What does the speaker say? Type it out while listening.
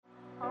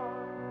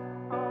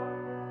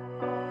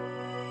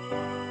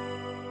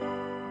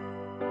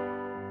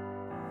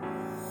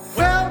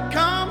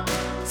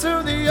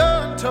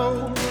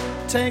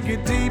take a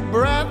deep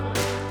breath,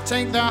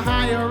 take the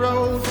higher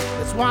road.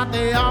 That's what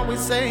they always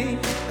say,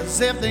 as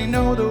if they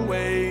know the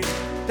way.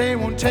 They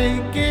won't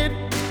take it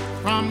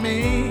from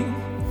me.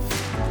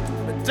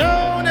 But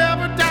don't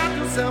ever doubt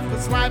yourself,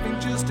 'cause life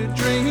ain't just a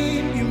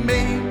dream. You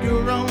make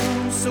your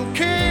own, so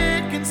kick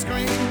and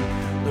scream.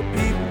 The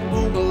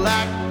people will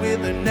act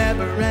with a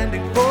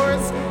never-ending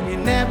force. You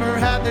never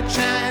had the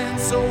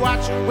chance, so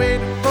what you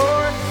waiting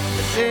for?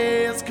 The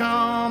day has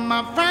come,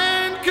 my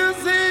friend,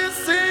 'cause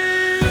this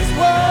is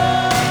war.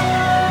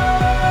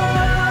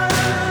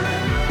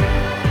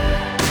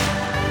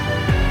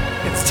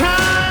 It's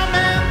time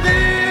and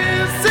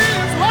this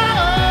is war.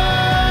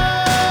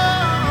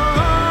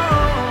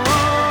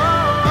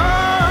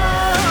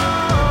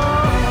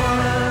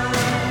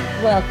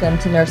 Welcome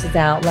to Nurses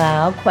Out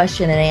Loud,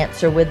 question and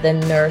answer with the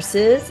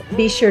nurses.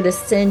 Be sure to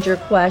send your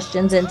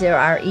questions into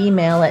our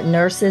email at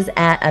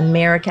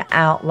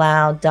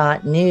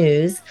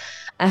nurses@americaoutloud.news.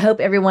 I hope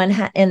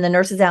everyone in the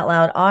Nurses Out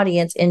Loud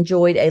audience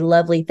enjoyed a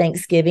lovely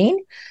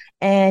Thanksgiving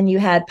and you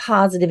had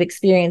positive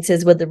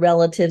experiences with the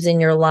relatives in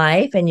your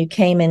life and you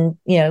came in,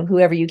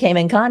 whoever you came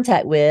in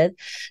contact with.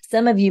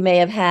 Some of you may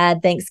have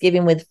had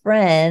Thanksgiving with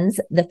friends,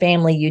 the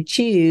family you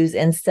choose,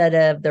 instead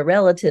of the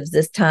relatives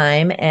this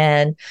time.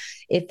 And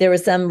if there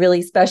was some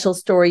really special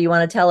story you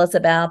want to tell us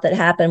about that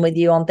happened with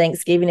you on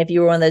Thanksgiving, if you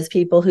were one of those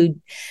people who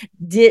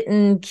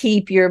didn't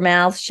keep your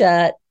mouth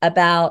shut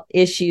about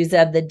issues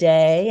of the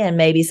day and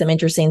maybe some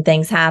interesting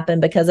things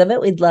happened because of it,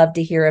 we'd love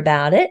to hear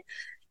about it.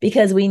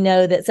 Because we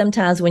know that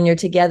sometimes when you're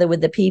together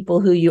with the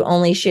people who you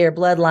only share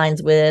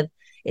bloodlines with,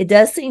 it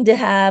does seem to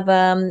have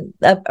a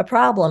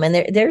problem.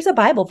 And there's a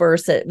Bible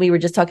verse that we were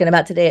just talking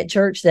about today at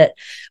church that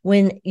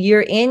when you're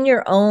in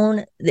your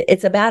own,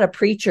 it's about a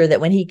preacher that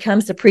when he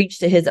comes to preach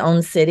to his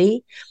own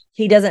city,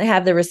 he doesn't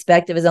have the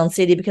respect of his own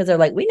city because they're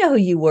like, we know who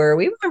you were.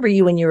 We remember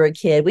you when you were a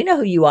kid. We know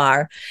who you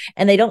are.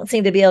 And they don't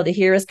seem to be able to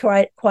hear us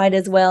quite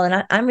as well.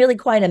 And I'm really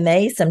quite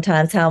amazed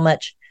sometimes how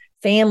much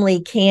family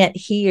can't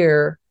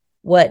hear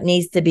what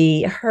needs to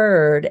be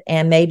heard,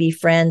 and maybe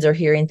friends are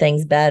hearing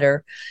things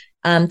better.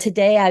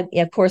 Today, I've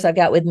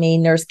got with me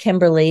Nurse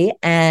Kimberly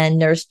and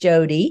Nurse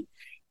Jody,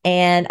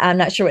 and I'm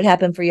not sure what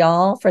happened for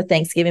y'all for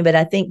Thanksgiving, but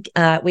I think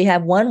we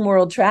have one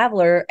world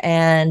traveler,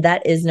 and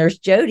that is Nurse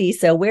Jody.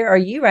 So where are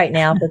you right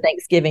now for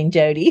Thanksgiving,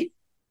 Jody?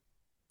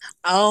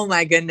 Oh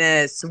my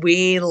goodness.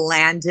 We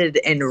landed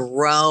in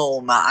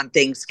Rome on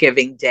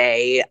Thanksgiving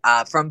Day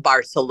from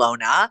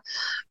Barcelona.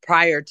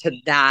 Prior to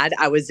that,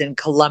 I was in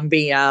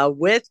Colombia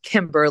with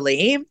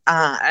Kimberly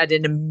at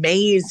an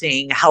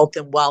amazing health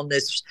and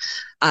wellness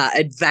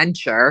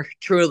adventure.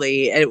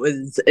 Truly, it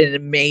was an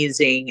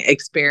amazing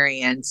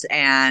experience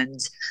and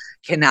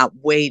cannot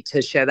wait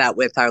to share that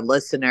with our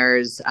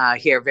listeners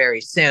here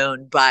very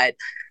soon. But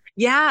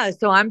yeah,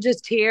 so I'm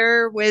just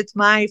here with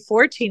my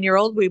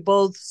 14-year-old. We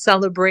both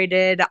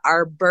celebrated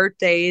our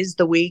birthdays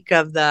the week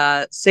of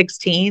the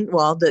 16th,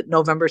 the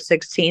November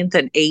 16th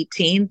and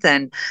 18th.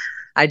 And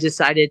I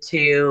decided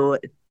to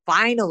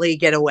finally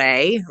get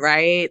away,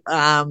 right?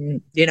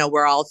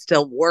 We're all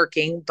still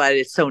working, but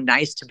it's so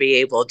nice to be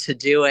able to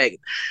do it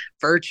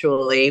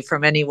virtually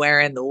from anywhere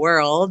in the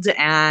world.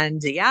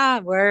 And yeah,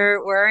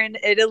 we're in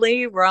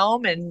Italy,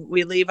 Rome, and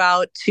we leave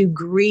out to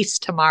Greece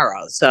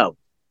tomorrow. So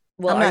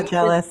well, I'm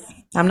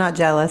not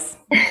jealous.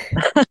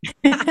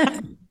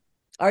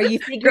 Are you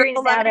figuring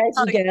it out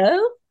as you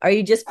go? Are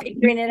you just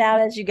figuring it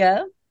out as you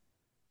go?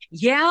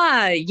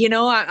 Yeah,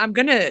 I'm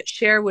going to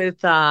share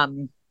with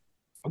on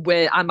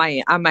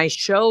my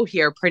show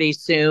here pretty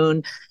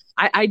soon.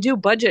 I do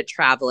budget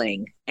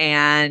traveling,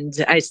 and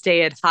I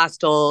stay at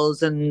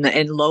hostels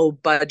and low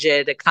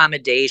budget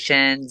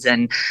accommodations,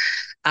 and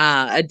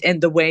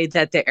the way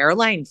that the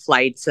airline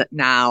flights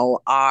now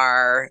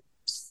are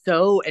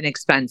so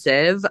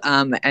inexpensive.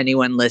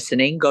 Anyone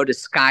listening, go to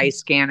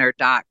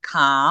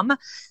skyscanner.com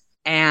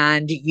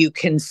and you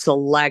can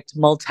select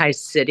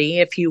multi-city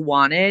if you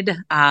wanted.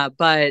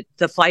 But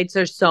the flights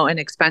are so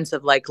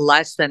inexpensive, like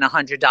less than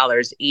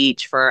 $100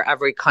 each for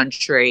every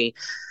country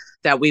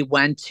that we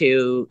went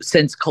to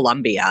since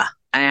Colombia.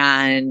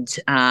 And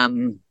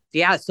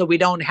so we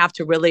don't have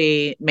to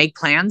really make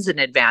plans in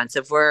advance.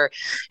 If we're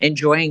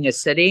enjoying a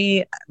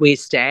city, we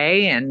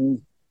stay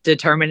and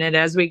determine it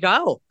as we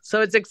go. So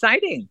it's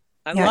exciting.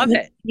 I love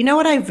it. You know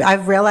what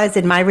I've realized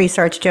in my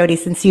research, Jody,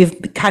 since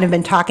you've kind of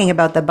been talking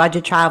about the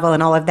budget travel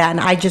and all of that,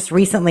 and I just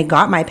recently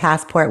got my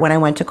passport when I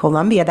went to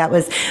Colombia. That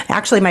was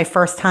actually my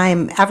first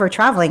time ever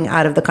traveling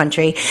out of the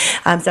country.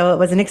 So it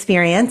was an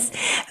experience.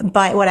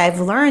 But what I've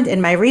learned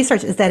in my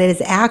research is that it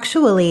is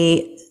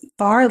actually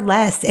far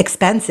less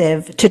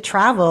expensive to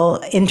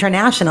travel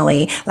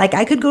internationally. Like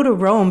I could go to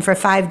Rome for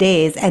 5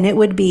 days and it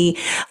would be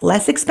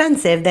less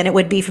expensive than it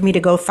would be for me to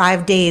go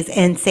 5 days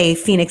in, say,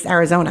 Phoenix,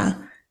 Arizona.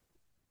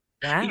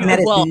 Wow. And that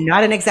is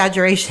not an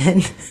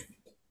exaggeration.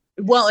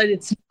 Well,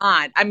 it's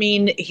not. I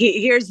mean,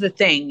 here's the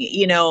thing,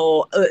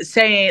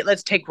 say,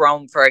 let's take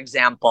Rome, for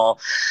example.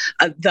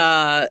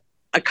 The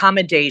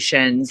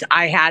accommodations,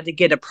 I had to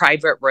get a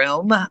private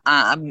room.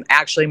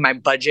 Actually, my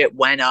budget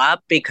went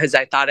up because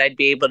I thought I'd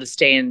be able to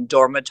stay in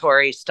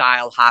dormitory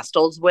style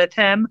hostels with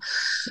him.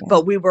 Yeah.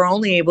 But we were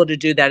only able to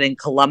do that in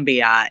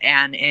Colombia,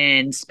 and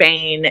in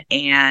Spain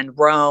and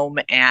Rome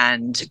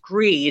and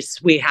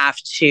Greece, we have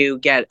to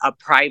get a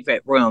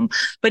private room.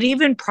 But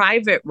even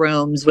private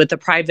rooms with a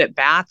private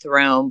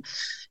bathroom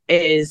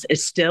is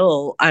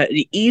still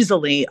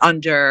easily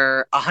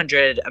under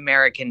 $100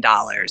 American.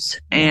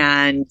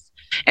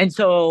 And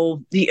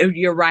so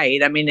you're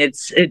right. I mean,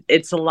 it's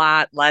a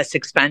lot less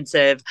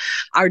expensive.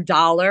 Our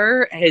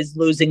dollar is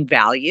losing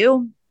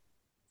value.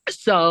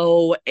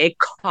 So it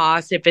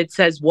costs, if it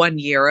says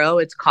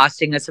 €1, it's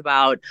costing us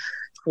about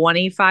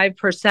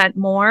 25%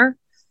 more.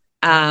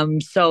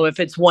 So if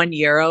it's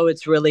 €1,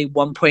 it's really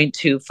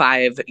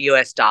 1.25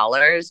 US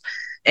dollars.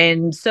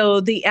 And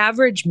so the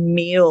average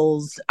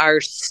meals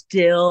are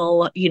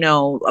still,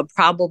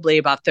 probably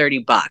about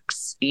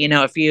 $30,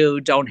 if you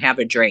don't have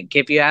a drink.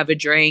 If you have a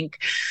drink,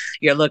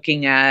 you're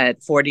looking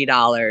at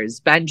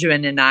 $40.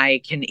 Benjamin and I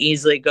can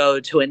easily go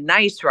to a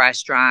nice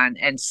restaurant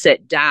and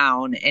sit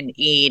down and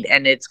eat,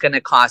 and it's going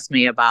to cost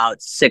me about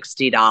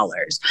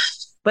 $60.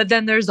 But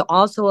then there's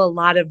also a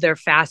lot of their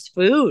fast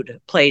food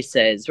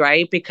places,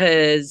 right?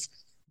 Because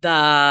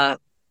the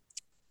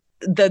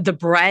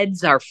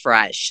breads are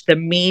fresh, the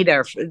meat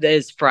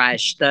is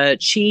fresh, the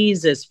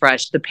cheese is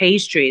fresh, the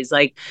pastries.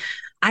 Like,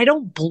 I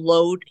don't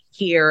bloat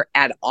here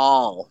at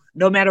all,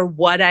 no matter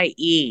what I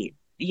eat,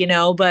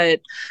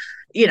 but,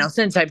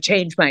 since I've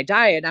changed my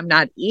diet, I'm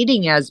not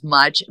eating as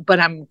much, but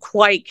I'm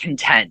quite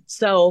content.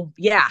 So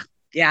yeah,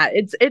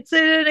 it's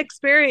an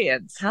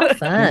experience. How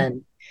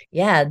fun.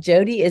 Yeah,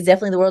 Jody is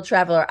definitely the world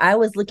traveler. I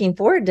was looking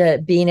forward to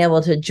being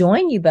able to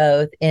join you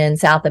both in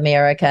South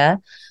America,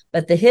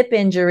 but the hip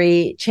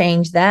injury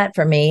changed that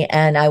for me.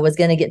 And I was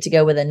going to get to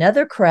go with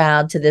another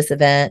crowd to this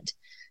event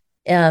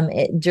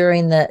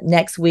during the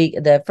next week,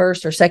 the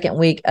first or second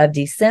week of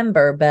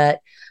December. But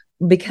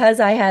because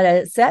I had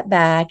a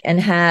setback and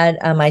had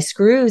my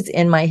screws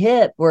in my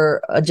hip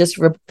were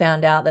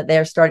found out that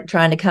they're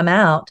trying to come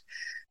out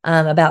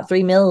about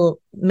 3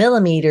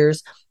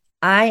 millimeters.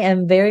 I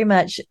am very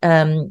much,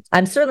 I'm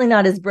certainly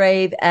not as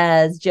brave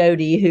as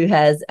Jody, who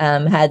has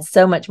had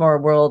so much more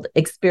world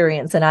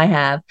experience than I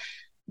have.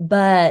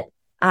 But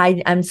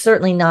I'm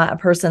certainly not a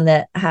person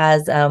that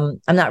has,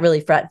 I'm not really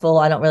fretful.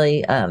 I don't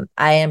really, I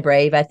am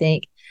brave, I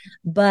think.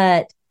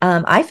 But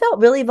I felt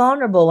really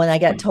vulnerable when I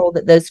got told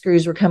that those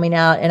screws were coming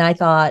out. And I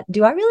thought,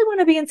 do I really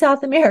want to be in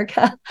South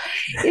America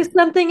if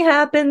something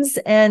happens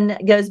and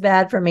goes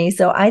bad for me?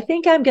 So I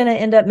think I'm going to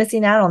end up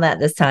missing out on that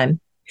this time.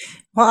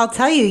 Well, I'll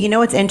tell you,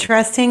 what's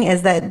interesting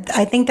is that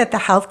I think that the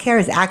healthcare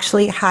is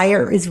actually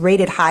is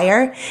rated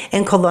higher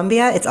in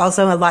Colombia. It's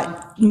also a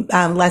lot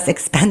less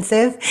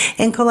expensive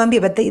in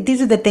Colombia, but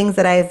these are the things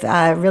that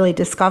I've really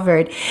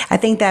discovered. I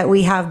think that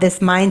we have this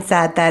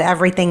mindset that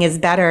everything is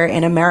better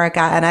in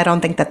America, and I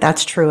don't think that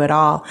that's true at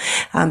all.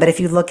 But if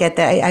you look at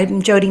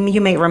Jody,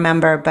 you may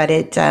remember, but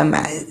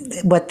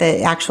what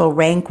the actual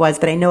rank was,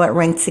 but I know it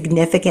ranked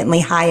significantly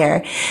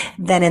higher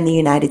than in the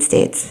United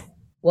States.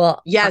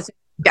 Well, yes.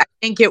 I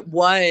think it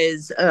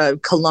was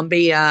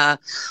Colombia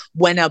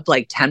went up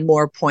like 10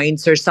 more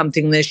points or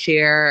something this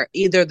year.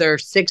 Either they're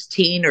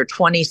 16 or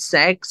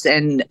 26,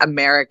 and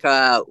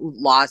America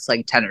lost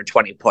like 10 or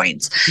 20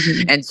 points.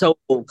 Mm-hmm. And so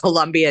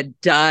Colombia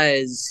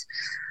does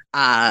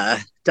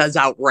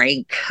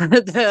outrank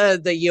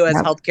the U.S.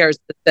 healthcare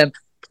system.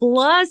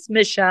 Plus,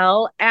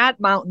 Michelle, at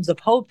Mountains of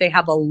Hope, they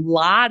have a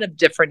lot of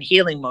different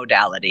healing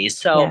modalities.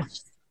 So I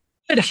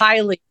would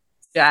highly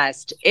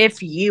suggest,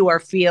 if you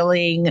are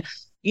feeling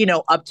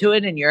up to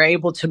it and you're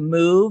able to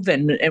move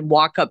and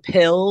walk up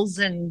hills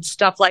and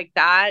stuff like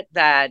that,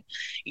 that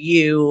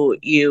you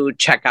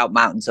check out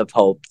Mountains of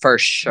Hope for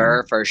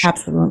sure.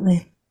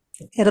 Absolutely.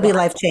 It'll be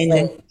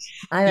life-changing.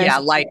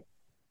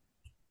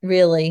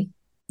 Really?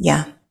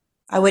 Yeah.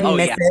 I wouldn't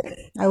miss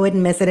it. I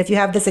wouldn't miss it. If you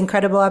have this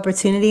incredible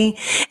opportunity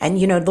and,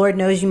 Lord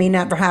knows you may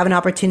never have an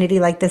opportunity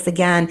like this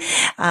again,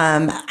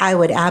 I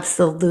would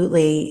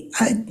absolutely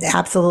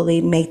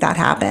make that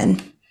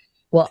happen.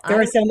 Well, there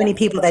were so many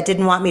people that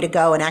didn't want me to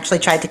go and actually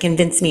tried to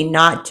convince me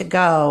not to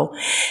go.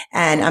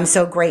 And I'm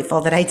so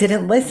grateful that I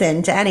didn't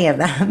listen to any of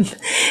them.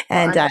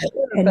 And,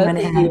 both of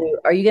you,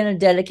 are you going to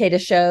dedicate a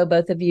show,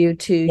 both of you,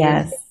 to?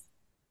 Yes.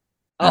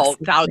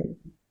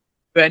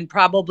 And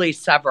probably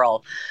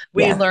several.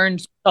 We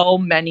learned so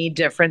many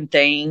different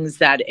things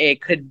that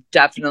it could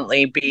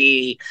definitely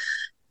be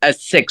a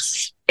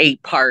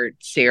 6-8 part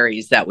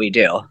series that we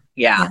do.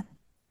 Yeah.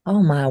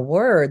 Oh my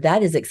word.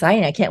 That is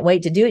exciting. I can't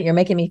wait to do it. You're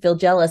making me feel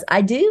jealous.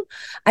 I do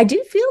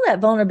feel that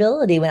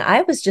vulnerability when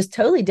I was just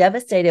totally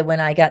devastated when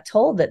I got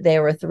told that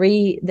there were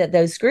that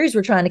those screws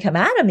were trying to come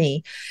out of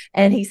me.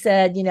 And he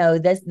said,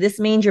 this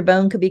means your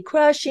bone could be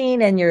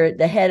crushing and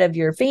the head of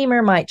your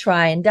femur might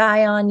try and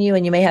die on you.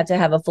 And you may have to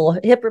have a full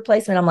hip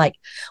replacement. I'm like,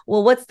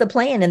 well, what's the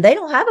plan? And they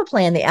don't have a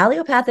plan. The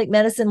allopathic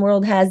medicine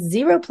world has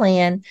zero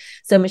plan.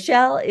 So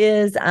Michelle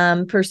is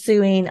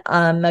pursuing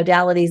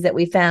modalities that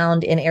we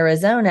found in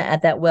Arizona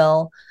at that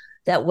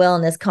that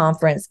wellness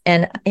conference.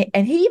 And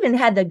he even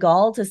had the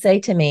gall to say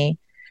to me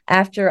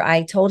after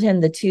I told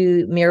him the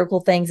 2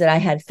 miracle things that I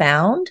had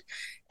found.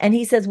 And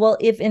he says, well,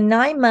 if in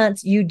 9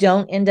 months you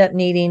don't end up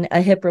needing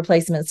a hip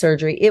replacement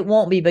surgery, it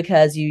won't be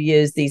because you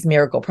use these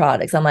miracle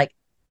products. I'm like,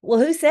 well,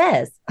 who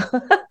says?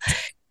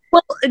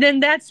 Well, then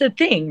that's the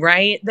thing,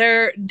 right?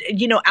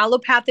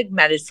 Allopathic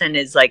medicine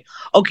is like,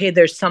 okay,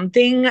 there's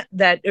something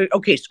that,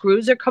 okay,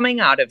 screws are coming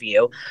out of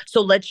you.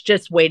 So let's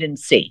just wait and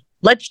see.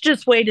 Let's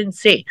just wait and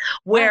see.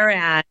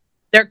 Whereas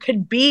there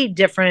could be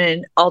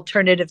different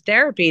alternative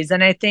therapies.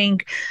 And I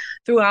think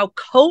throughout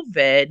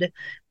COVID,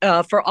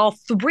 for all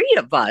 3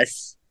 of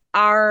us,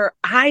 our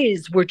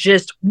eyes were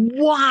just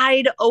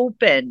wide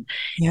open.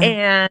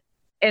 Yeah.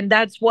 And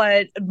that's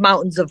what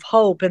Mountains of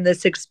Hope and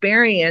this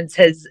experience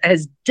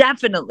has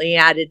definitely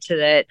added to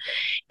it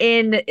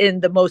in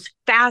the most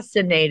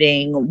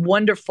fascinating,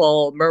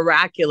 wonderful,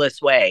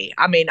 miraculous way.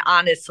 I mean,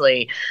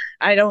 honestly,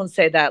 I don't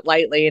say that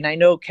lightly, and I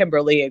know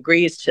Kimberly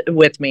agrees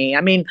with me.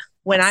 I mean,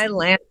 when I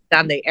landed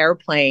on the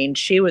airplane,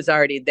 she was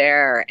already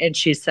there, and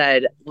she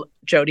said,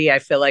 Jody, I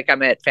feel like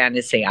I'm at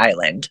Fantasy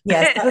Island.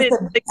 Yes, that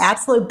was the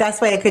absolute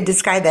best way I could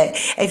describe it.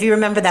 If you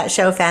remember that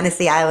show,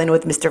 Fantasy Island,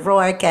 with Mr.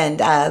 Rourke and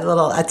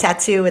a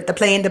tattoo with the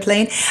plane,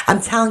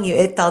 I'm telling you,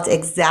 it felt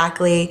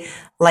exactly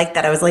like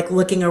that. I was like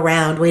looking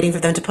around, waiting for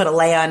them to put a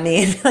lei on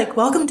me and like,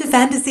 welcome to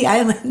Fantasy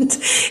Island.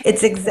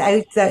 It's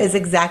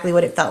exactly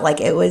what it felt like.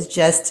 It was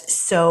just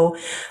so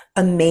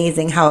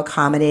amazing how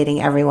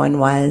accommodating everyone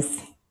was.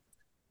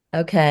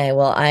 Okay,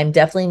 well, I'm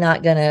definitely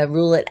not going to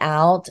rule it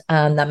out.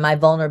 That my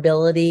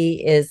vulnerability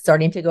is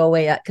starting to go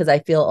away because I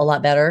feel a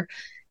lot better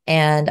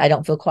and I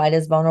don't feel quite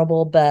as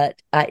vulnerable.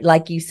 But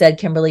like you said,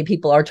 Kimberly,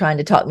 people are trying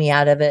to talk me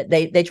out of it.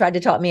 They tried to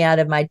talk me out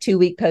of my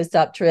 2-week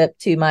post-op trip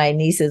to my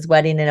niece's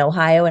wedding in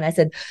Ohio. And I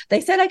said, they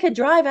said I could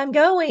drive. I'm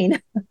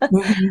going.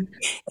 Mm-hmm.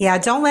 Yeah,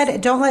 don't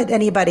let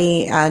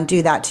anybody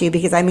do that to you,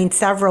 because I mean,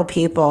 several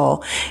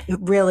people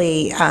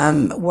really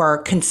were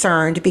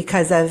concerned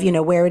because of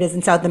where it is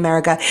in South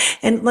America.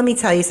 And let me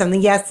tell you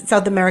something. Yes,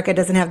 South America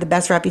doesn't have the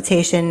best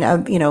reputation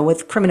of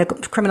with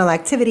criminal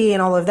activity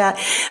and all of that.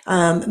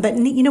 But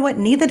you know what?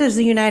 Neither does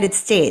the United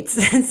States.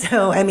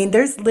 So I mean,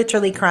 there's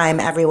literally crime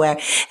everywhere,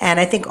 and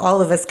I think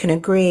all of us can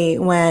agree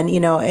when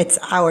it's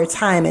our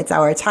time,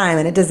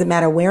 and it doesn't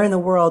matter where in the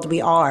world we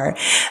are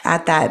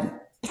at that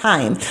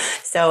time.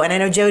 So, and I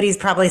know Jody's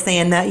probably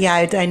saying that,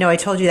 yeah, I know I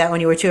told you that when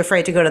you were too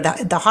afraid to go to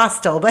the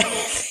hostel, but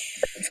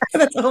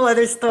that's a whole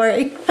other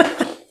story.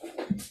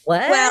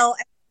 What? Well,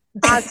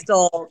 that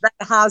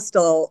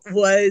hostel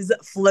was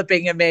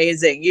flipping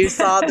amazing. You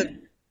saw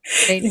the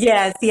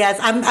Yes.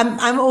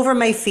 I'm over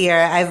my fear.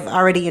 I've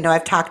already,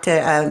 I've talked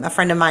to a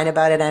friend of mine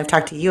about it, and I've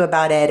talked to you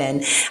about it,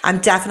 and I'm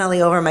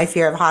definitely over my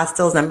fear of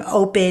hostels. I'm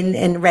open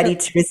and ready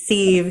to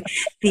receive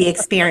the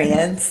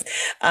experience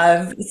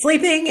of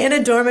sleeping in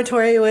a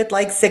dormitory with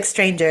like 6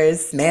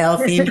 strangers, male,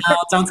 female,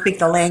 don't speak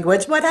the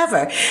language,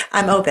 whatever.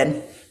 I'm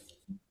open.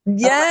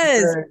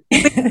 Yes.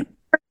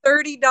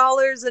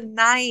 $30 a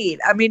night.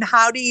 I mean,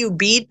 how do you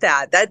beat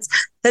that? That's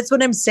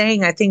what I'm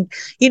saying. I think,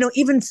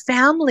 even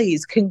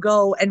families can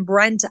go and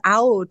rent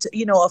out, a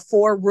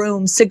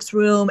 4-room,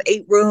 6-room,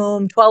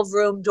 8-room,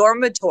 12-room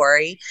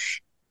dormitory,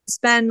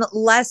 spend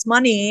less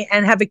money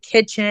and have a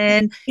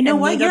kitchen. You know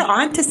what? You're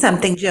onto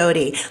something,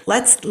 Jody.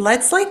 Let's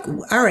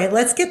all right,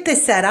 let's get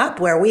this set up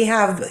where we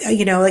have,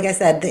 like I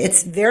said,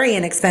 it's very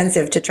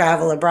inexpensive to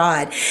travel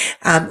abroad.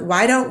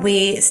 Why don't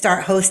we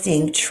start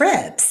hosting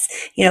trips,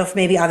 for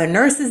maybe other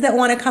nurses that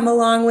want to come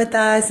along with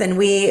us?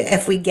 And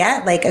if we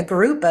get like a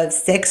group of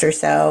 6 or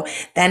so,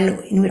 then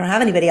we don't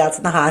have anybody else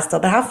in the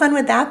hostel. But how fun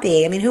would that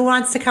be? I mean, who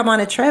wants to come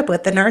on a trip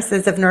with the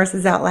nurses of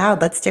Nurses Out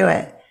Loud? Let's do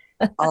it.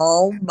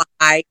 Oh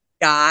my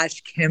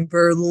gosh,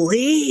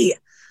 Kimberly,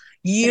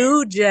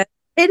 you just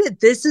hit it.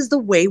 This is the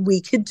way we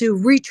could do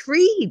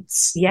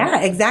retreats.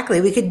 Yeah,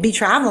 exactly. We could be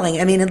traveling.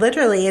 I mean,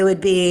 literally, it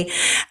would be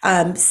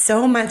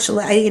so much.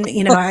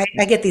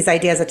 I get these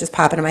ideas that just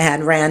pop into my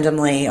head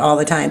randomly all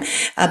the time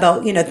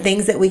about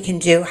things that we can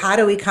do. How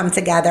do we come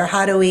together?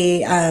 How do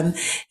we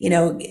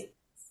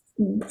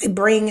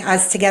bring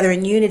us together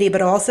in unity,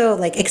 but also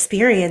like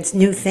experience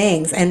new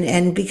things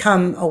and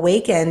become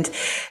awakened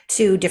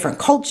to different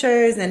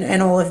cultures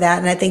and all of that.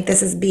 And I think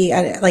this is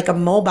like a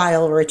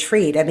mobile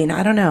retreat. I mean,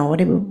 I don't know.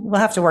 We'll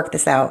have to work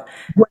this out.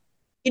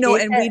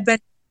 And we've been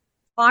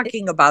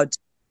talking about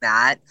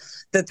that,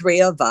 the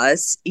 3 of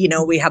us.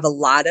 We have a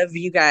lot of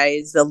you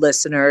guys, the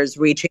listeners,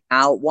 reaching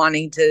out,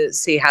 wanting to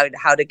see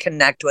how to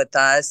connect with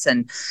us.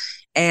 And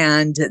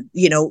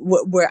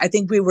I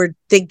think we were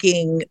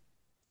thinking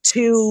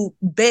too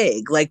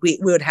big, like we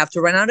would have to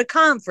rent out a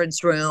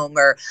conference room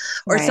or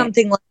right.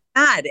 Something like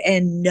that.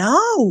 And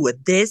no,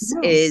 this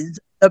is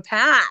the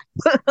path.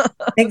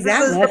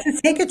 Exactly. Let's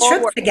just take a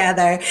trip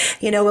together.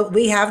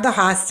 We have the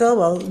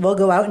hostel. We'll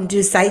go out and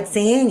do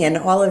sightseeing and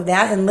all of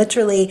that. And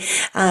literally,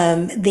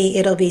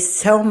 it'll be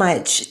so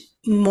much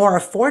more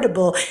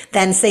affordable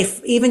than, say,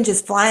 even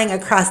just flying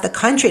across the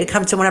country to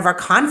come to one of our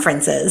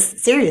conferences.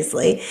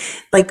 Seriously,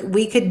 like,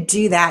 we could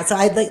do that. So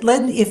I'd like,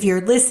 if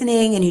you're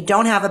listening and you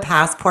don't have a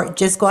passport,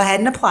 just go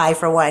ahead and apply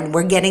for one.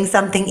 We're getting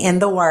something in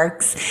the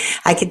works.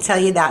 I can tell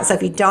you that. So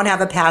if you don't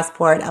have a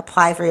passport,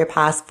 apply for your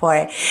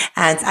passport.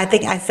 And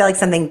I feel like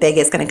something big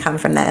is going to come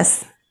from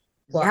this.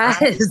 Well,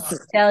 yes. I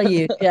tell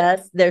you,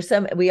 Jess,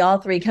 we all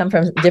three come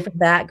from different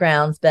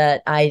backgrounds,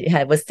 but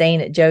I was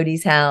staying at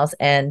Jody's house.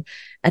 And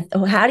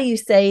how do you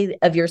say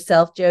of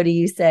yourself, Jody?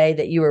 You say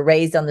that you were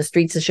raised on the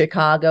streets of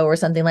Chicago or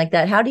something like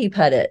that. How do you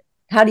put it?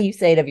 How do you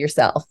say it of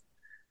yourself?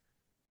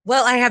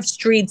 Well, I have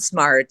street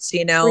smarts,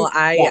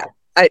 I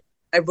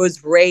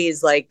was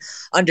raised like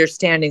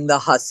understanding the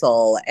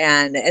hustle,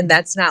 and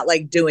that's not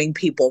like doing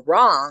people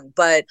wrong,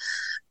 but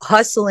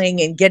hustling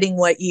and getting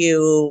what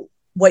you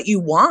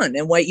want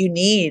and what you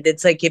need.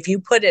 It's like, if you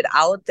put it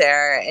out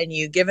there and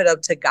you give it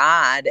up to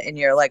God and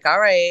you're like, all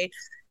right,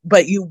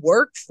 but you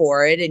work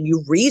for it and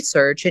you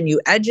research and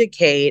you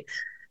educate.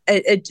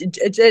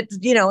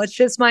 It's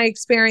just my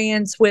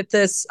experience with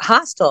this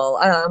hostel.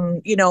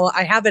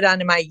 I have it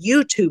on my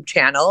YouTube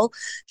channel,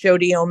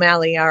 Jody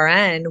O'Malley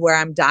RN, where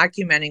I'm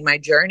documenting my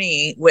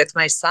journey with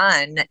my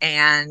son,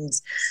 and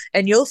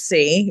you'll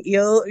see.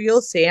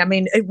 I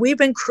mean, we've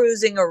been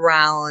cruising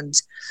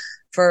around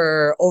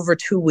for over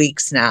 2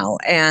 weeks now.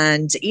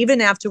 And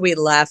even after we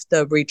left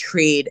the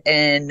retreat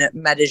in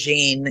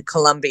Medellin,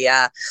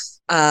 Colombia,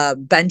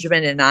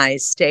 Benjamin and I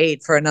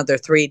stayed for another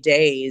 3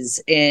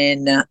 days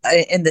in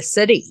the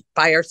city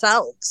by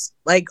ourselves.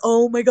 Like,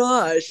 oh my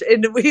gosh.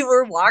 And we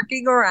were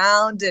walking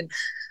around and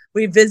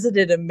we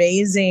visited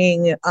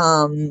amazing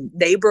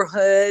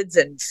neighborhoods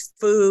and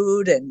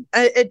food. And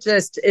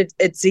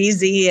it's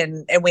easy.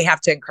 And we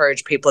have to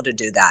encourage people to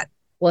do that.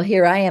 Well,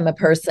 here I am, a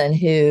person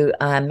who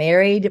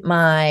married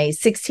my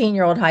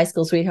 16-year-old high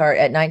school sweetheart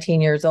at 19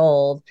 years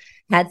old,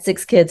 had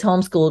 6 kids,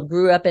 homeschooled,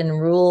 grew up in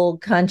rural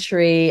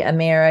country,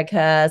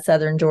 America,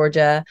 Southern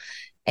Georgia,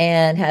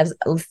 and have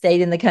stayed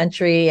in the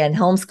country and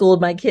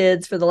homeschooled my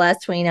kids for the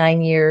last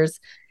 29 years.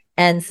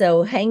 And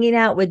so hanging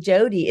out with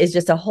Jody is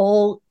just a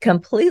whole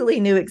completely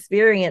new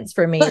experience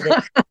for me.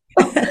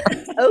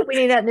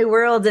 Opening up new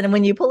worlds. And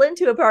when you pull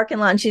into a parking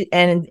lot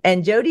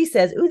and Jody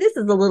says, "Ooh, this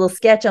is a little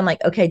sketch," I'm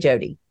like, okay,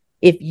 Jody,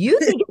 if you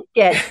think it's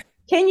sketch,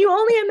 can you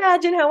only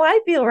imagine how I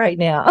feel right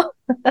now?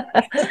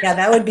 Yeah,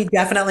 that would be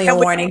definitely a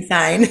warning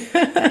sign.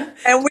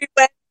 And we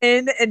went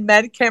in and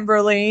met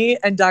Kimberly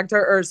and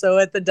Dr. Urso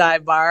at the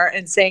dive bar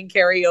and sang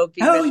karaoke.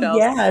 Oh,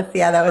 yes.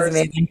 Yeah, that was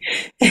amazing.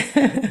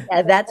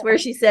 Yeah, that's where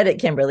she said it,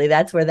 Kimberly.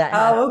 That's where that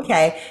happened. Oh,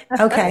 okay.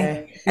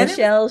 Okay.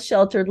 Michelle's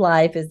sheltered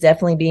life is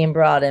definitely being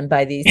broadened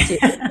by these two.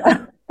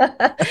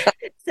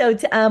 So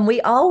we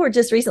all were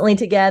just recently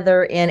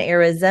together in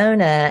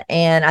Arizona,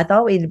 and I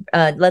thought we'd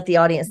let the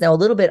audience know a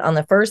little bit on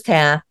the first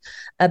half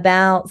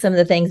about some of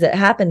the things that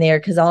happened there,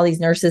 because all these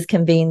nurses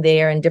convened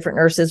there and different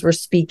nurses were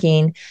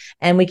speaking,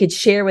 and we could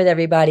share with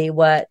everybody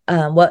what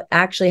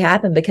actually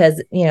happened,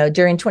 because,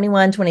 during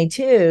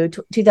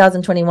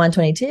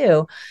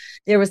 2021-22,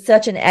 there was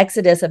such an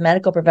exodus of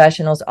medical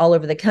professionals all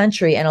over the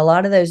country. And a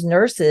lot of those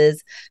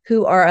nurses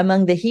who are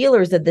among the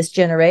healers of this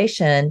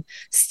generation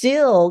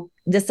still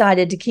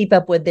decided to keep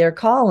up with their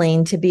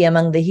calling to be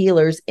among the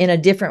healers in a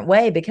different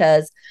way,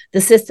 because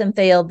the system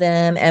failed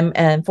them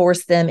and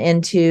forced them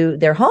into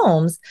their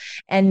homes.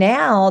 And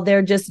now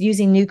they're just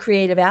using new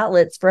creative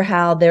outlets for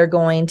how they're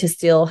going to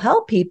still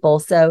help people.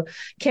 So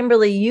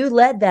Kimberly, you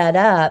led that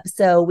up.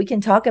 So we can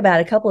talk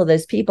about a couple of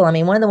those people. I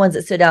mean, one of the ones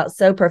that stood out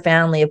so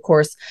profoundly, of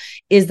course,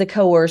 is the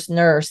coerced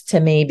nurse to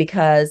me,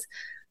 because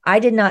I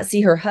did not see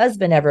her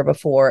husband ever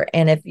before.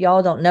 And if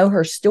y'all don't know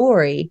her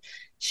story,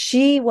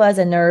 she was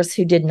a nurse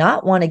who did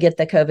not want to get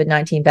the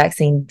COVID-19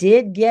 vaccine,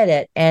 did get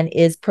it, and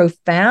is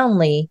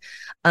profoundly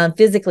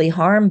physically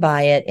harmed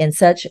by it.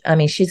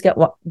 She's got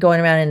going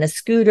around in a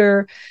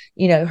scooter,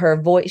 her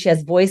voice, she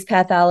has voice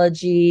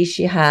pathology.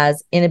 She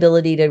has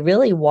inability to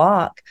really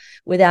walk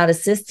without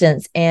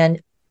assistance. And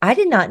I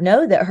did not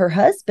know that her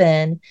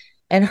husband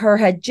and her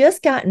had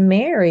just gotten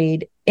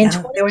married. They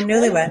were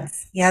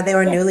newlyweds. Yeah, they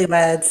were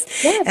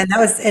newlyweds.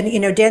 Yes.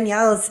 And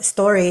Danielle's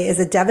story is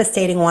a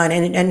devastating one.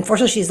 And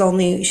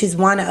unfortunately, she's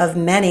one of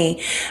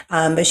many.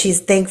 But she's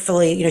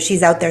thankfully,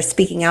 she's out there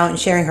speaking out and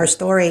sharing her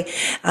story.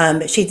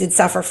 But she did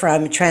suffer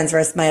from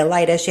transverse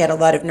myelitis. She had a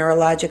lot of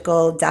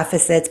neurological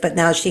deficits, but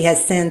now she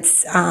has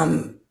since,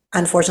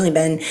 unfortunately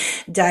been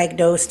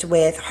diagnosed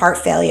with heart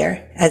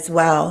failure as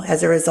well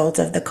as a result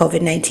of the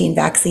COVID-19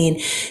 vaccine.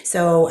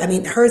 So,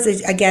 hers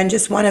is, again,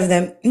 just one of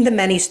the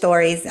many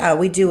stories.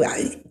 We do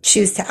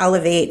choose to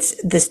elevate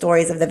the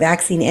stories of the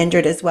vaccine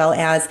injured, as well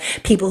as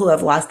people who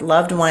have lost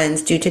loved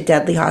ones due to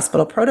deadly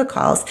hospital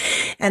protocols.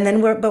 And then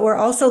we're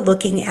also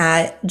looking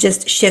at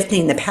just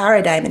shifting the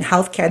paradigm in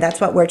healthcare. That's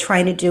what we're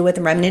trying to do with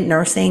remnant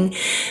nursing.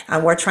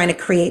 We're trying to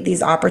create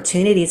these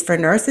opportunities for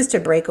nurses to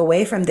break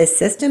away from this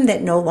system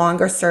that no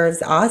longer serves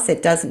serves us.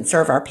 It doesn't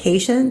serve our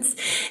patients.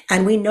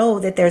 And we know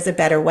that there's a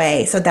better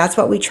way. So that's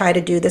what we try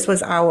to do. This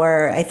was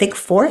our, I think,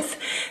 fourth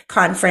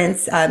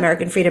conference,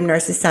 American Freedom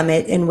Nurses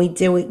Summit. And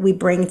we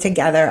bring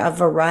together a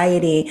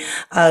variety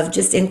of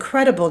just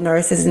incredible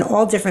nurses in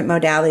all different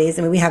modalities.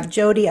 I mean, we have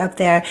Jody up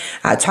there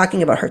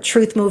talking about her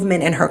truth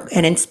movement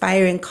and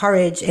inspiring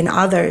courage in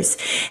others.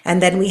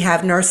 And then we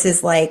have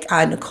nurses like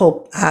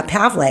Nicole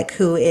Pavlik,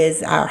 who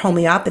is our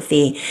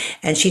homeopathy.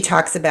 And she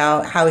talks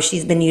about how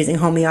she's been using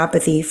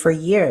homeopathy for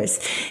years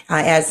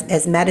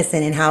as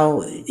medicine, and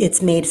how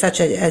it's made such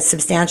a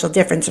substantial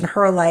difference in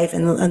her life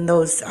and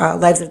those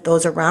lives of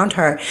those around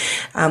her.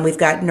 We've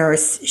got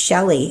Nurse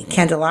Shelley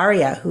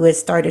Candelaria, who has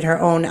started her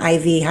own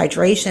IV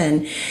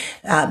hydration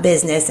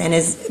business and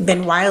has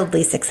been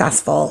wildly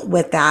successful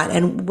with that.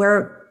 And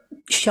we're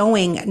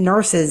showing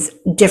nurses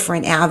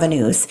different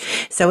avenues.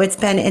 So it's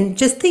been, and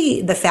just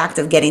the fact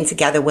of getting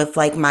together with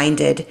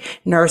like-minded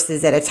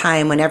nurses at a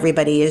time when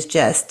everybody is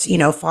just,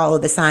 follow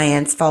the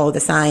science,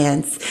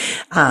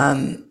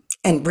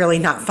 and really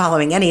not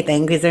following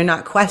anything because they're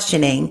not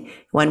questioning,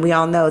 when we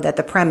all know that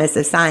the premise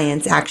of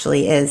science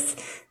actually is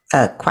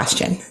a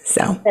question.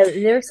 So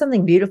there's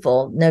something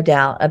beautiful, no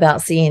doubt,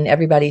 about seeing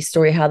everybody's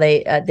story, how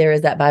they, there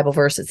is that Bible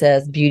verse that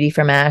says beauty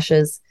from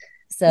ashes.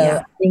 So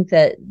I think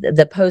that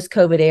the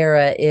post-COVID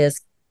era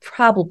is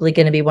probably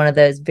going to be one of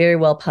those very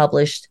well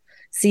published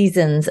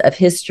seasons of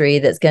history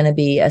that's going to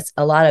be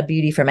a lot of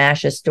beauty from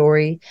ashes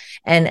story.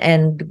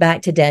 And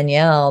back to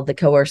Danielle, the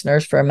coerced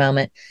nurse, for a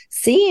moment,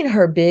 seeing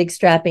her big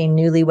strapping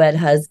newlywed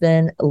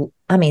husband,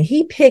 I mean,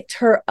 he picked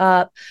her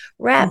up,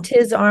 wrapped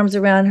his arms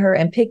around her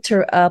and picked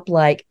her up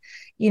like,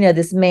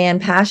 this man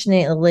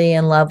passionately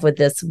in love with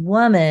this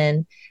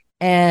woman.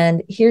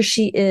 And here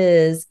she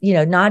is,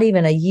 not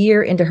even a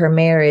year into her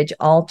marriage,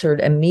 altered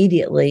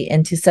immediately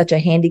into such a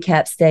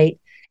handicapped state.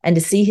 And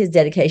to see his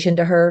dedication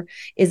to her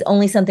is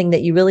only something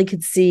that you really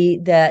could see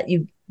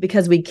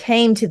because we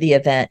came to the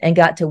event and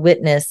got to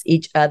witness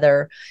each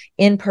other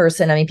in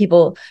person. I mean,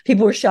 people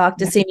were shocked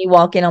to see me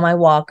walk in on my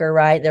walker,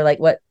 right? They're like,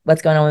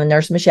 what's going on with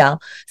Nurse Michelle?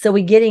 So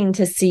getting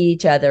to see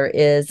each other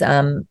is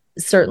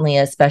certainly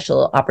a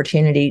special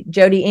opportunity.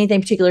 Jody, anything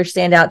particular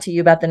stand out to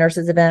you about the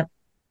nurses event?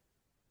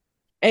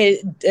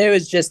 It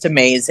was just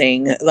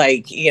amazing.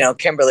 Like,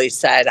 Kimberly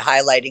said,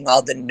 highlighting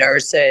all the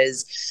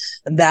nurses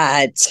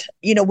that,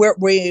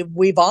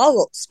 we've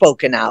all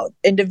spoken out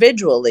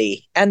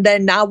individually. And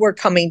then now we're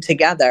coming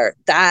together.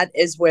 That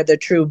is where the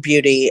true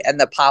beauty and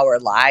the power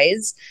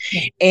lies.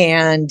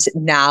 And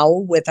now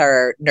with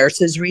our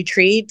nurses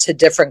retreat to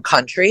different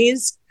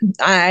countries,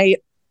 I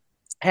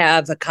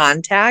have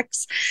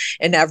contacts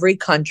in every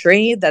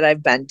country that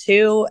I've been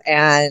to,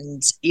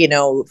 and,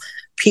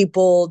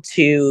 people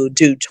to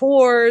do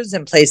tours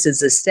and places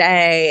to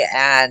stay,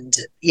 and,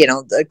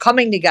 the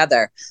coming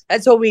together.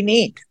 That's what we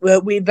need.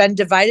 We've been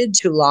divided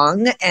too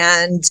long,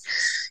 and,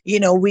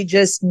 we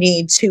just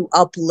need to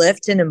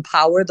uplift and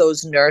empower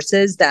those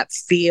nurses that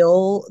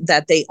feel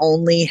that they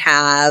only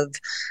have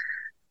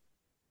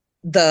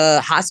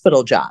the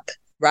hospital job,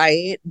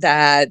 right?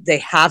 That they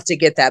have to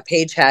get that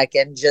paycheck,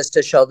 and just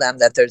to show them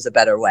that there's a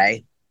better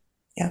way.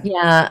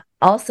 Yeah.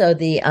 Also,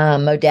 the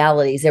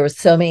modalities. There were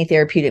so many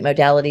therapeutic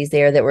modalities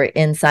there that were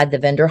inside the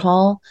vendor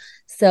hall.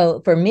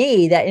 So for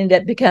me, that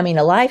ended up becoming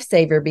a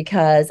lifesaver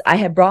because I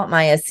had brought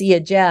my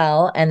ASEA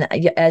gel. And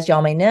as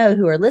y'all may know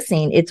who are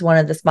listening, it's one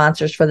of the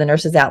sponsors for the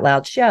Nurses Out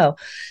Loud show.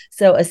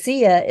 So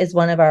ASEA is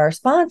one of our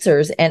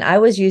sponsors. And I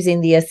was using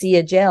the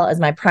ASEA gel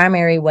as my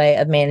primary way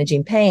of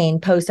managing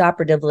pain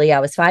post-operatively. I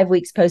was 5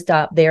 weeks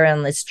post-op there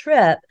on this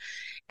trip.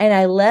 And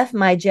I left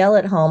my gel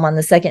at home on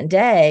the second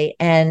day,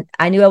 and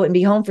I knew I wouldn't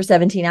be home for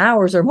 17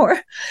 hours or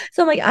more.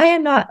 So I'm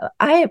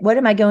like, what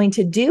am I going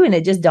to do? And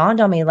it just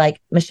dawned on me,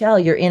 like, Michelle,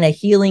 you're in a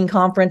healing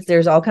conference.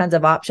 There's all kinds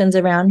of options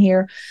around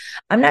here.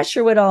 I'm not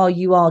sure what all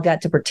you all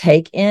got to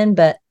partake in,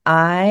 but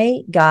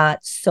I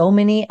got so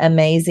many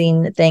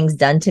amazing things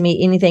done to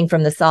me. Anything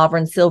from the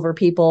sovereign silver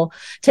people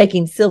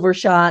taking silver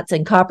shots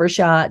and copper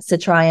shots to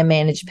try and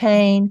manage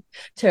pain,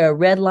 to a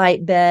red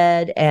light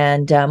bed.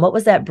 And what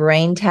was that,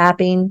 brain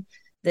tapping?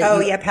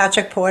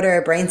 Patrick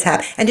Porter, brain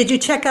tap. And did you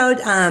check out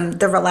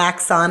the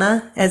relax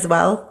sauna as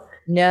well?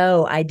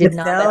 No, I did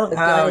not.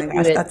 Oh my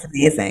gosh, that's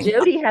amazing.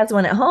 Jody has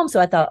one at home, so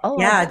I thought,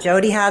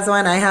 Jody has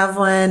one. I have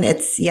one.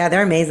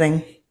 They're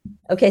amazing.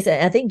 Okay, so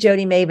I think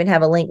Jody may even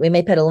have a link. We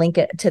may put a link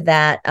to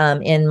that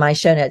in my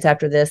show notes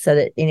after this, so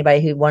that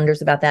anybody who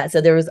wonders about that.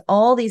 So there was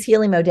all these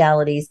healing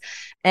modalities,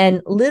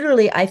 and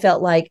literally, I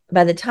felt like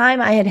by the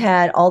time I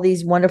had all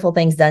these wonderful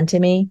things done to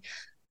me,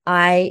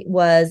 I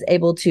was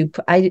able to,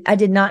 I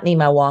did not need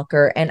my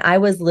walker, and I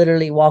was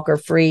literally walker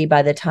free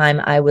by the time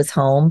I was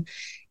home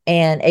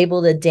and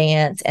able to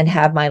dance and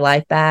have my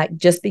life back,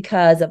 just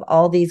because of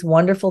all these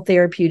wonderful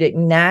therapeutic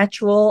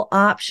natural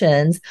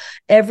options.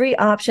 Every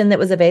option that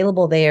was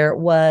available there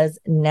was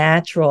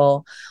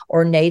natural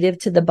or native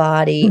to the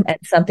body and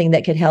something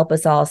that could help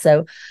us all.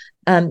 So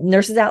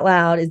Nurses Out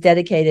Loud is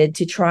dedicated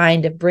to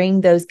trying to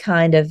bring those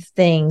kind of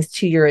things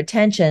to your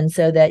attention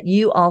so that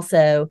you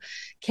also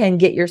can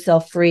get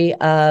yourself free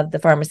of the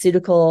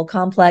pharmaceutical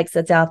complex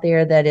that's out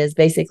there that is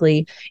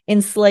basically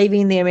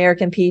enslaving the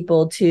American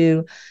people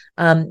to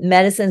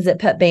medicines that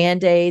put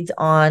Band-Aids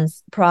on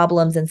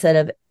problems instead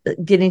of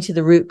getting to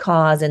the root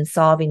cause and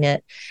solving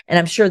it. And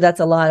I'm sure that's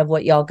a lot of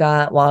what y'all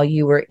got while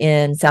you were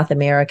in South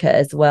America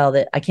as well,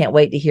 that I can't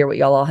wait to hear what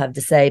y'all all have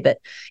to say. But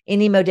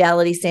any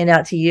modality stand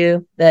out to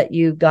you that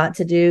you got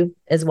to do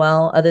as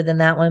well, other than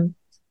that one?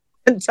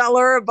 Tell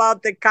her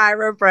about the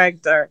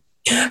chiropractor.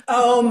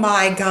 Oh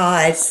my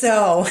God.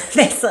 So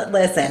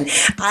listen,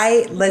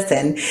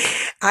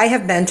 I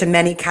have been to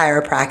many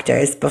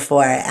chiropractors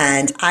before,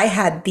 and I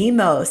had the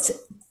most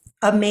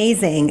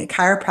amazing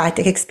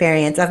chiropractic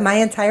experience of my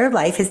entire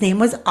life. His name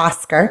was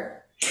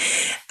Oscar.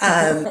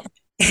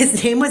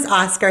 His name was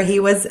Oscar.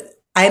 He was,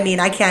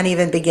 I can't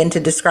even begin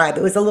to describe.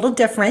 It was a little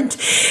different.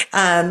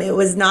 It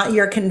was not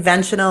your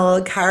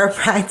conventional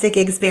chiropractic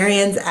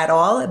experience at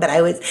all, but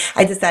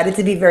I decided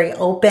to be very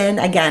open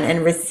again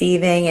and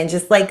receiving and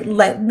just like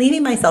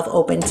leaving myself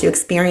open to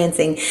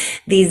experiencing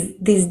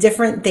these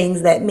different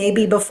things that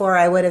maybe before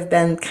I would have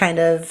been kind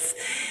of,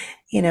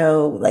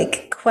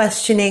 like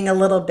questioning a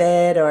little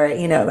bit, or,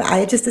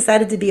 I just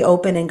decided to be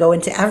open and go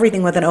into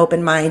everything with an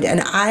open mind.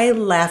 And I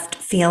left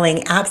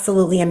feeling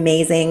absolutely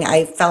amazing.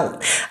 I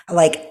felt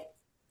like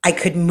I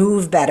could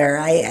move better.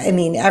 I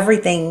mean,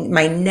 everything,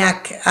 my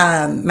neck,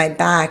 my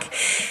back,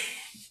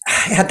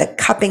 I had the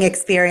cupping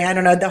experience. I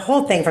don't know. The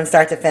whole thing from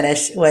start to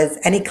finish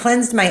and he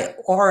cleansed my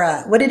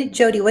aura. What did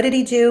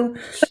he do?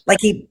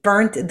 Like he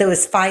burnt, there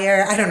was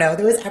fire. I don't know.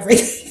 There was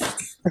everything.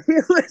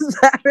 It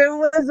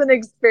was an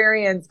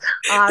experience.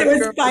 There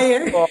was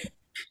fire.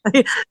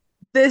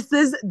 This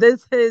is the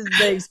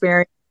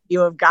experience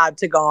you have got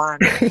to go on.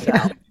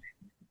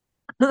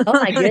 Oh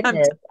my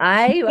goodness.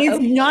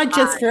 It's not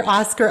just for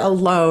Oscar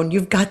alone.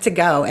 You've got to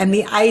go. And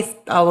the ice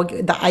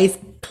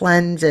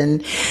plunge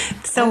and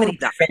so many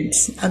different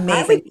amazing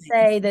I would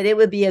say that it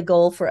would be a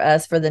goal for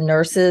us for the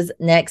nurses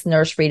next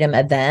Nurse Freedom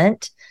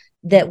event,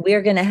 that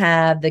we're going to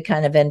have the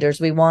kind of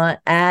vendors we want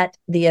at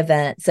the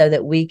event so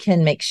that we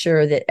can make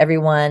sure that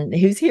everyone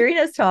who's hearing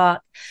us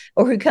talk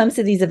or who comes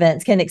to these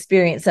events can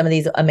experience some of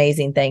these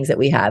amazing things that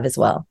we have as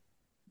well.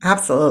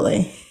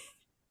 Absolutely.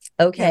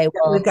 Okay.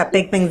 Well, we've got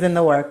big things in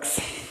the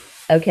works.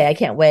 Okay. I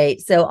can't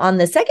wait. So on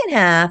the second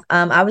half,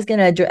 I've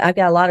got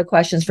a lot of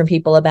questions from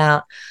people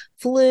about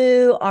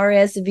flu,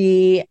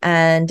 RSV,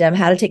 and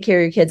how to take care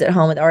of your kids at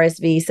home with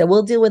RSV. So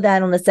we'll deal with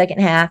that on the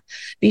second half.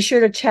 Be sure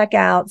to check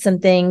out some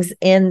things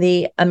in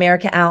the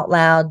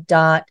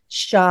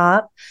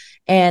AmericaOutloud.shop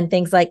and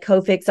things like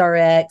Cofix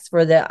RX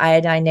for the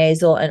iodine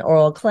nasal and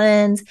oral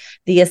cleanse,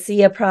 the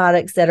ASEA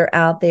products that are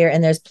out there.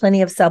 And there's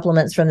plenty of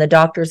supplements from the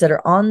doctors that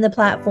are on the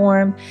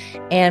platform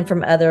and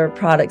from other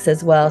products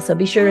as well. So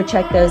be sure to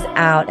check those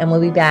out, and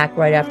we'll be back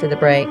right after the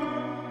break.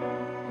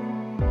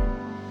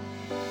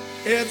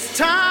 It's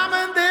time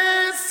and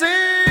this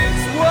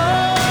is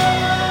what.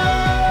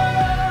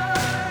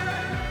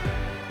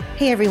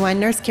 Hey everyone,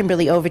 Nurse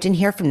Kimberly Overton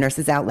here from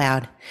Nurses Out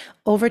Loud.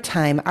 Over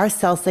time, our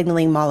cell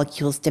signaling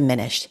molecules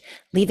diminished,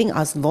 leaving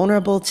us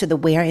vulnerable to the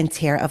wear and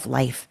tear of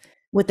life.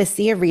 With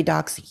ASEA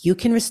Redox, you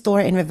can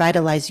restore and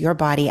revitalize your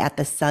body at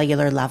the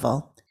cellular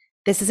level.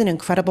 This is an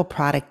incredible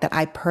product that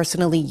I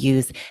personally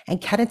use and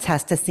can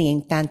attest to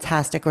seeing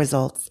fantastic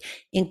results,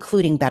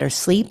 including better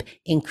sleep,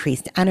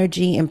 increased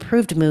energy,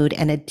 improved mood,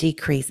 and a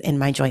decrease in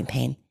my joint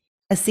pain.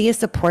 ASEA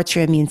supports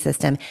your immune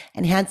system,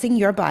 enhancing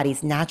your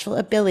body's natural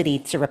ability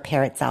to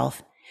repair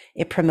itself.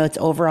 It promotes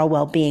overall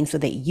well-being so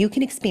that you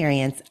can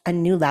experience a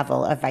new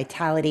level of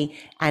vitality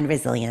and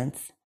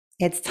resilience.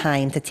 It's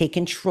time to take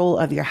control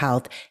of your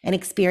health and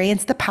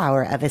experience the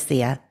power of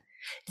ASEA.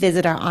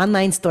 Visit our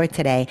online store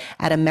today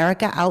at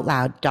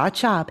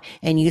AmericaOutloud.shop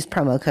and use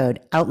promo code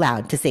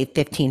OUTLOUD to save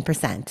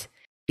 15%.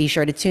 Be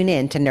sure to tune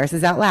in to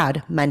Nurses Out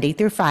Loud Monday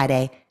through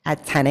Friday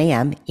at 10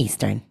 a.m.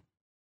 Eastern.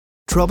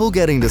 Trouble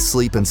getting to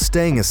sleep and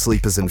staying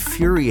asleep is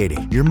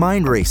infuriating. Your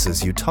mind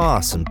races, you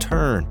toss and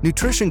turn.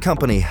 Nutrition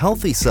company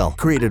Healthy Cell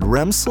created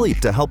REM sleep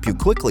to help you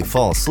quickly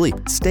fall asleep,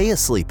 stay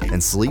asleep,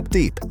 and sleep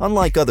deep.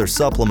 Unlike other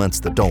supplements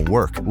that don't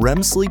work,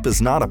 REM sleep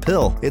is not a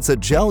pill. It's a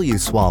gel you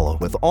swallow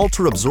with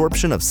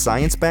ultra-absorption of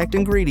science-backed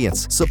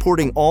ingredients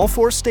supporting all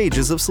 4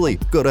 stages of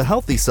sleep. Go to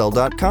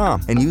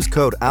healthycell.com and use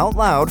code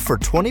OUTLOUD for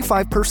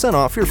 25%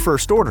 off your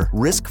first order.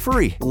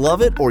 Risk-free.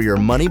 Love it or your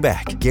money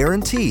back.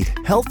 Guaranteed.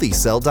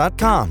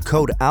 Healthycell.com.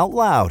 Code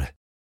OUTLOUD.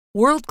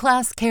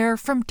 World-class care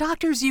from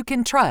doctors you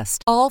can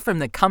trust, all from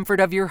the comfort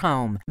of your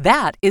home.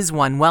 That is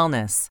One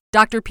Wellness.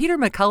 Dr. Peter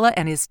McCullough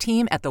and his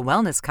team at The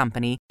Wellness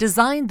Company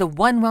designed the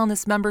One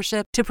Wellness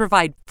membership to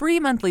provide free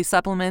monthly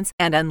supplements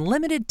and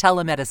unlimited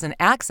telemedicine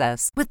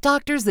access with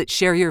doctors that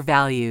share your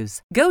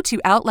values. Go to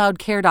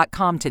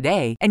OutLoudCare.com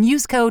today and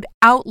use code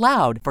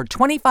OUTLOUD for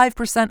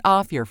 25%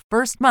 off your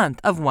first month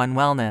of One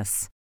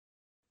Wellness.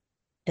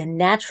 The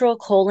Natural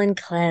Colon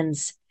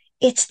Cleanse.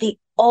 It's the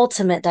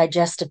ultimate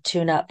digestive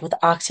tune-up with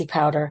Oxy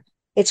Powder.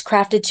 It's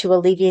crafted to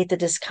alleviate the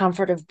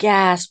discomfort of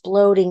gas,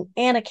 bloating,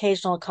 and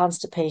occasional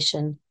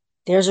constipation.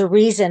 There's a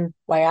reason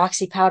why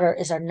Oxy Powder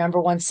is our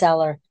 #1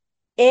 seller.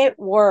 It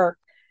works.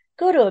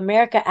 Go to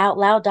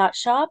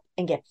americaoutloud.shop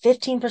and get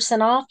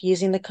 15% off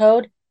using the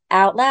code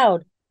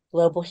OUTLOUD.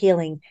 Global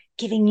Healing,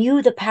 giving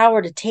you the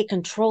power to take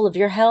control of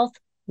your health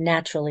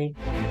naturally.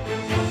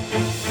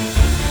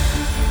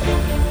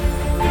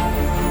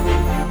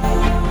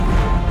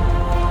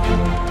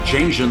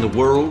 Changing the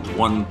world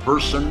one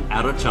person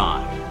at a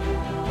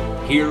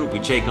time. Here we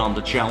take on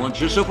the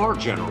challenges of our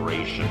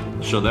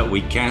generation so that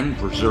we can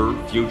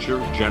preserve future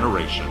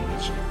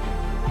generations.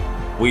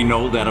 We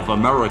know that if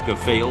America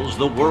fails,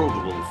 the world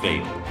will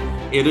fail.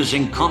 It is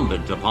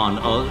incumbent upon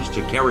us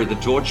to carry the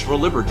torch for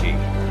liberty.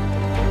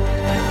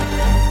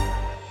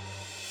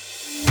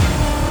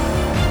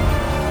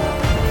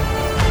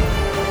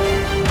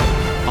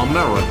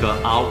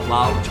 America Out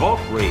Loud Talk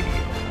Radio.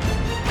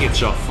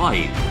 It's a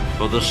fight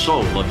for the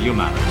soul of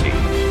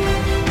humanity.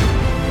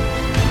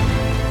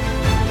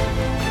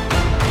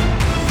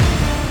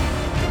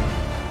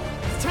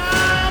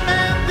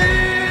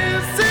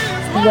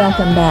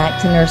 Welcome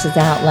back to Nurses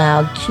Out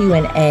Loud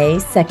Q&A,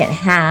 second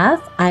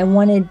half. I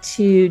wanted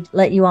to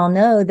let you all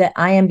know that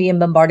I am being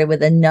bombarded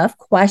with enough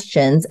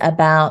questions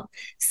about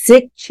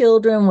sick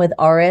children with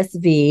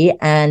RSV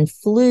and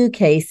flu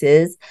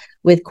cases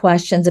with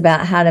questions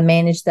about how to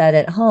manage that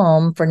at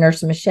home for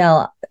Nurse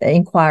Michelle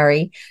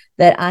inquiry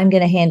that I'm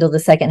going to handle the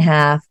second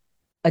half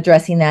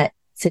addressing that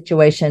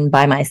situation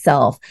by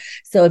myself.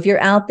 So if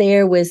you're out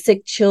there with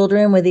sick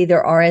children with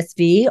either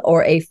RSV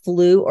or a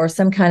flu or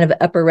some kind of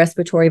upper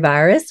respiratory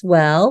virus,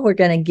 well, we're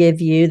going to give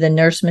you the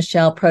Nurse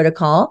Michelle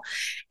protocol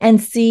and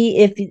see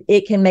if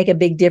it can make a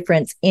big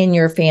difference in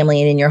your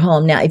family and in your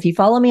home. Now, if you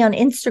follow me on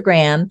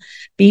Instagram,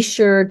 be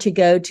sure to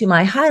go to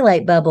my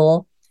highlight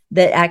bubble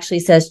that actually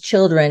says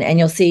children, and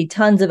you'll see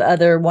tons of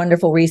other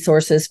wonderful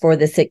resources for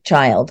the sick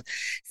child.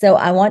 So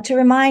I want to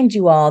remind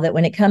you all that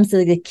when it comes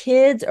to the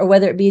kids or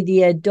whether it be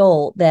the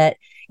adult, that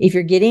if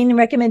you're getting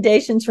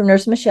recommendations from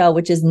Nurse Michelle,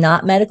 which is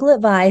not medical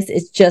advice,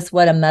 it's just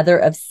what a mother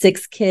of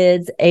 6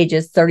 kids,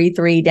 ages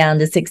 33 down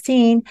to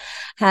 16,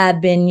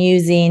 have been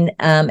using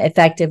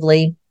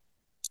effectively,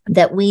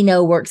 that we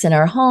know works in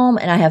our home.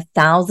 And I have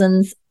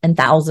thousands and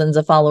thousands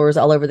of followers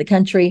all over the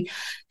country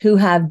who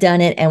have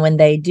done it. And when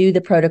they do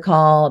the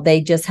protocol, they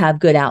just have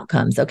good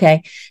outcomes.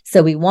 Okay.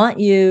 So we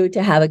want you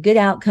to have a good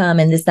outcome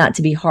and this not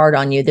to be hard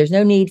on you. There's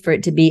no need for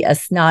it to be a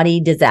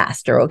snotty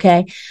disaster.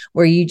 Okay.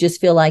 Where you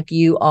just feel like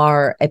you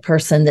are a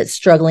person that's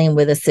struggling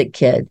with a sick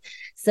kid.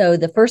 So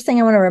the first thing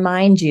I want to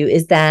remind you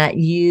is that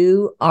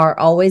you are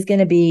always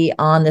going to be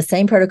on the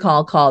same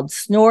protocol called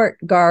snort,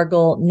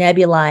 gargle,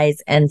 nebulize,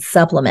 and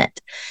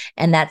supplement.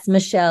 And that's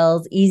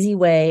Michelle's easy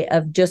way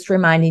of just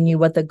reminding you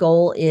what the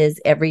goal is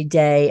every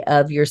day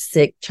of your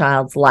sick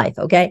child's life.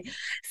 Okay.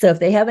 So if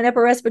they have an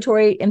upper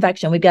respiratory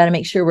infection, we've got to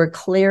make sure we're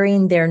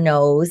clearing their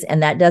nose.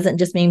 And that doesn't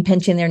just mean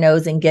pinching their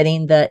nose and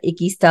getting the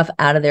icky stuff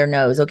out of their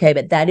nose. Okay.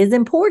 But that is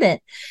important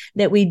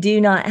that we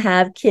do not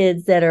have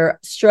kids that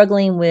are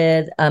struggling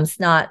with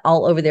snot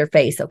all over their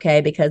face,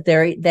 okay? Because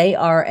they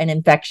are an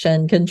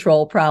infection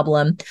control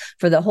problem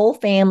for the whole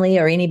family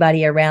or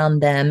anybody around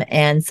them.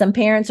 And some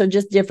parents are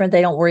just different. They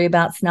don't worry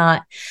about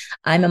snot.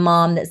 I'm a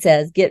mom that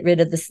says, get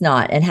rid of the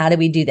snot. And how do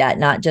we do that?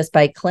 Not just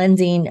by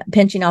cleansing,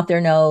 pinching off their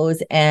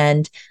nose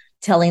and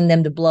telling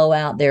them to blow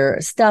out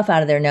their stuff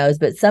out of their nose.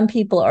 But some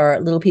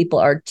little people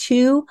are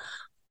too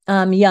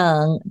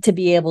young to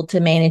be able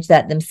to manage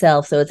that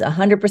themselves. So it's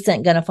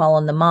 100% going to fall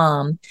on the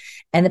mom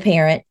and the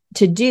parent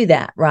to do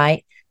that,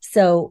 right?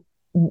 So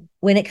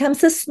when it comes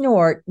to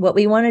snort, what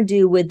we want to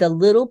do with the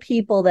little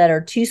people that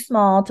are too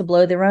small to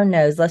blow their own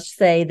nose, let's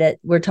say that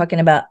we're talking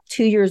about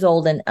 2 years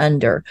old and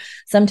under.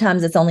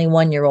 Sometimes it's only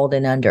 1 year old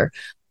and under.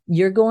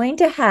 You're going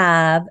to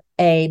have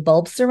a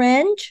bulb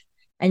syringe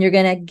and you're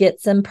going to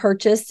get some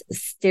purchased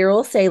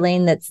sterile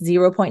saline that's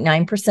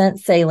 0.9%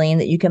 saline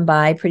that you can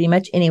buy pretty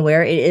much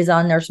anywhere. It is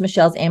on Nurse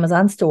Michelle's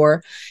Amazon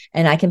store,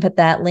 and I can put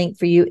that link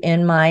for you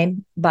in my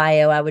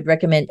bio. I would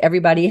recommend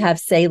everybody have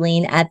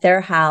saline at their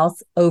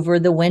house over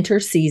the winter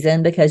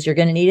season because you're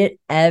going to need it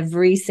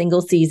every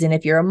single season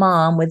if you're a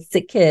mom with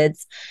sick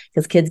kids,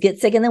 because kids get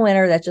sick in the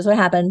winter. That's just what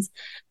happens.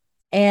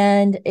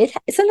 And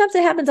sometimes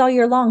it happens all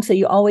year long. So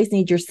you always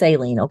need your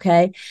saline.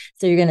 Okay.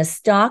 So you're going to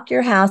stock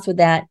your house with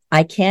that.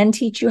 I can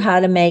teach you how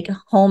to make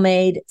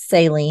homemade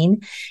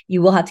saline.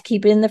 You will have to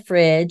keep it in the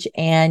fridge,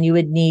 and you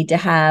would need to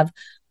have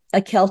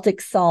a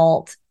Celtic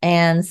salt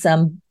and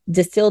some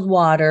distilled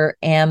water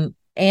and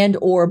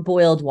or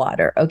boiled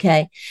water.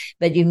 Okay.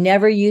 But you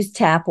never use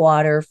tap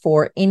water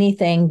for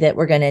anything that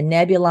we're going to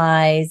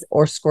nebulize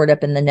or squirt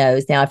up in the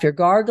nose. Now, if you're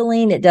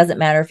gargling, it doesn't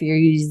matter if you're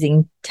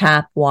using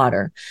tap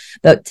water.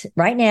 But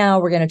right now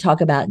we're going to talk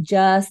about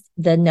just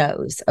the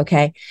nose.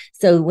 Okay.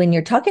 So when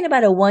you're talking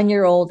about a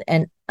 1-year-old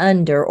and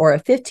under, or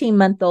a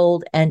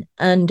 15-month-old and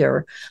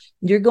under,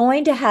 you're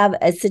going to have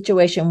a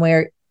situation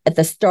where at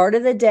the start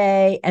of the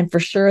day and for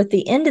sure at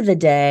the end of the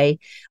day,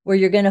 where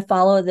you're going to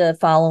follow the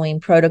following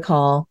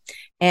protocol.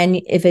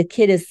 And if a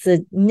kid is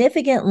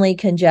significantly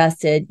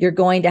congested, you're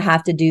going to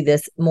have to do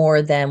this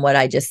more than what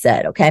I just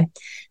said. Okay.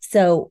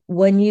 So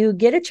when you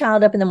get a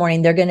child up in the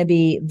morning, they're going to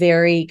be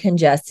very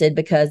congested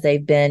because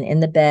they've been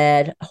in the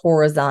bed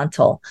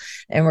horizontal.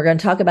 And we're going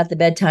to talk about the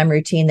bedtime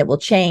routine that will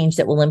change,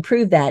 that will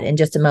improve that in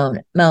just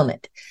a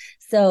moment.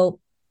 So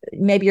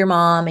maybe your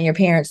mom and your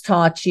parents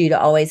taught you to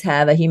always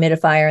have a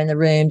humidifier in the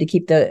room to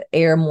keep the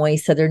air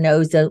moist so their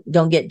nose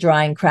don't get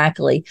dry and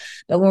crackly.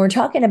 But when we're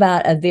talking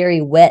about a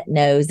very wet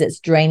nose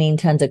that's draining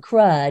tons of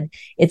crud,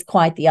 it's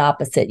quite the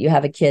opposite. You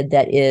have a kid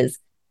that is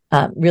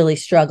really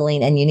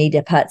struggling, and you need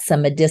to put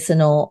some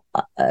medicinal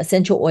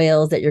essential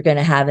oils that you're going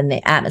to have in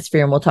the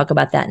atmosphere. And we'll talk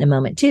about that in a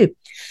moment too.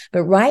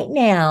 But right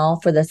now,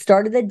 for the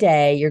start of the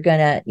day, you're going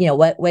to,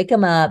 wake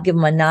them up, give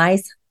them a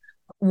nice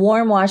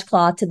warm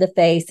washcloth to the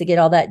face to get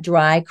all that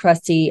dry,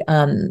 crusty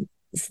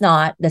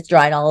snot that's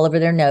dried all over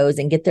their nose,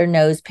 and get their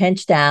nose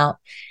pinched out,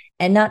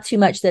 and not too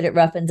much that it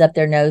roughens up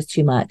their nose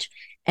too much.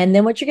 And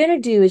then what you're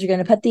going to do is you're going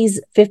to put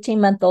these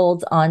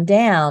 15-month-olds on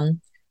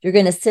down. You're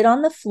going to sit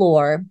on the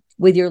floor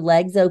with your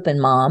legs open,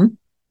 mom,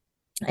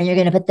 and you're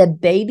going to put the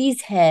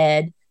baby's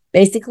head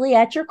basically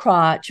at your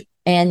crotch,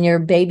 and your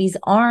baby's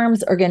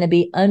arms are going to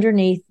be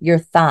underneath your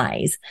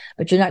thighs.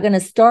 But you're not going to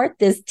start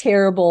this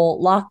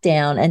terrible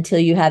lockdown until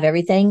you have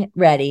everything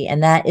ready.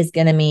 And that is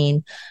going to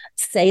mean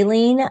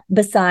saline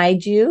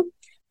beside you,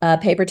 a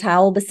paper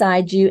towel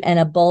beside you, and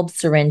a bulb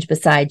syringe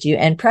beside you,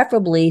 and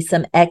preferably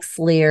some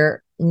Xlear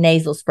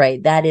nasal spray.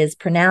 That is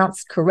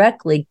pronounced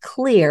correctly,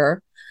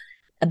 clear,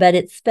 but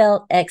it's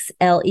spelled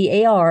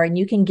Xlear, and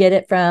you can get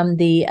it from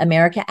the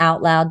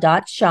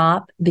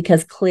AmericaOutloud.shop,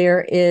 because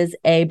Clear is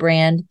a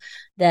brand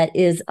that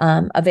is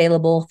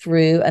available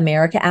through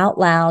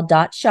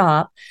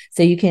AmericaOutloud.shop.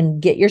 So you can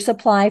get your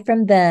supply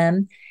from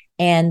them,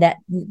 and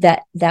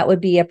that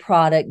would be a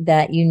product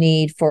that you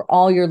need for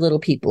all your little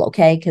people,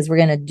 okay? Because we're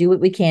going to do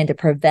what we can to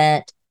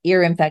prevent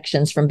ear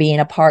infections from being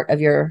a part of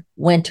your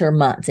winter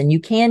months, and you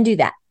can do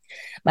that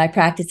by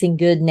practicing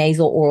good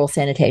nasal oral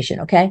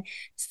sanitation. Okay.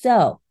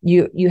 So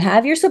you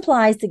have your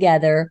supplies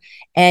together,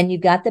 and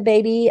you've got the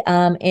baby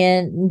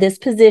in this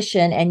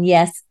position. And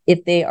yes,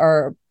 if they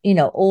are,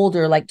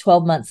 older, like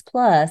 12 months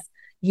plus,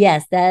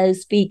 yes,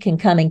 those feet can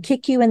come and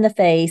kick you in the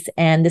face,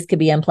 and this could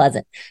be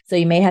unpleasant. So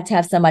you may have to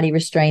have somebody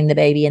restrain the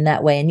baby in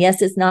that way. And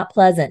yes, it's not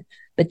pleasant,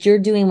 but you're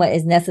doing what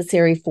is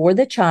necessary for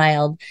the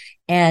child.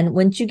 And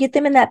once you get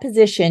them in that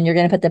position, you're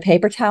going to put the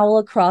paper towel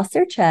across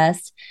their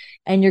chest,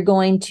 and you're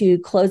going to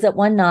close up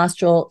one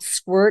nostril,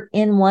 squirt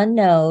in one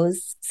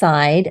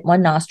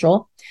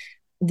nostril,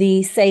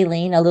 the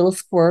saline, a little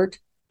squirt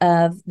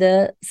of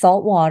the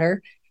salt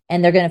water,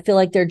 and they're going to feel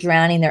like they're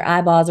drowning. Their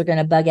eyeballs are going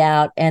to bug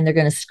out, and they're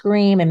going to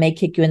scream and may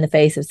kick you in the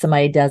face if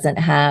somebody doesn't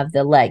have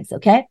the legs,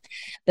 okay?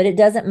 But it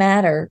doesn't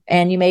matter.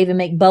 And you may even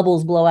make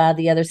bubbles blow out of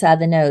the other side of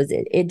the nose.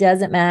 It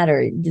doesn't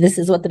matter. This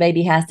is what the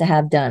baby has to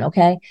have done,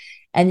 okay?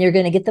 And you're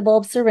going to get the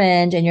bulb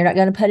syringe, and you're not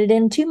going to put it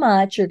in too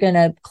much. You're going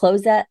to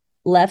close that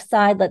left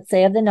side, let's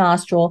say, of the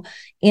nostril,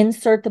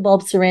 insert the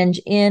bulb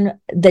syringe in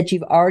that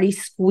you've already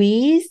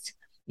squeezed.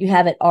 You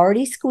have it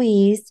already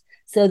squeezed,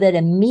 so that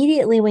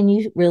immediately when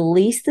you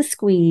release the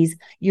squeeze,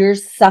 you're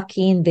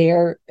sucking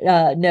their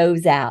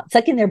nose out,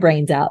 sucking their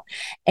brains out.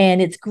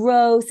 And it's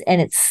gross, and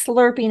it's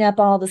slurping up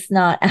all the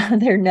snot out of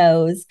their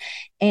nose.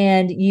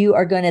 And you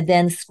are going to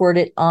then squirt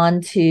it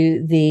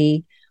onto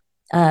the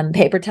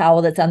paper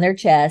towel that's on their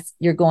chest.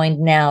 You're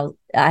going now.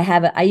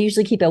 I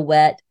usually keep a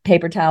wet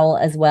paper towel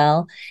as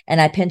well, and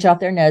I pinch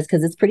off their nose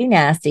because it's pretty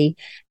nasty.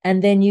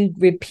 And then you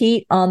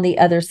repeat on the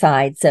other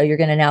side. So you're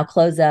going to now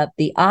close up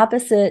the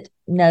opposite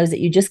nose that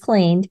you just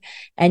cleaned,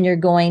 and you're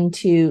going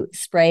to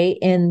spray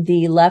in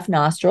the left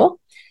nostril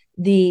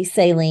the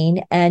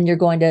saline, and you're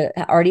going to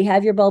already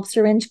have your bulb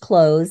syringe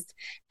closed,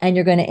 and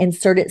you're going to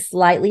insert it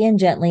slightly and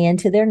gently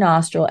into their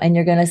nostril, and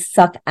you're going to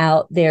suck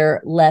out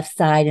their left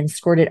side and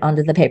squirt it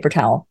onto the paper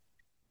towel.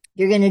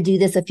 You're going to do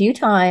this a few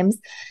times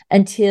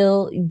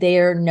until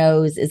their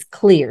nose is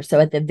clear. So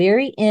at the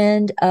very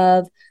end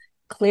of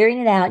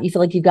clearing it out, you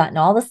feel like you've gotten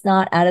all the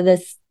snot out of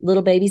this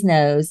little baby's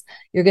nose.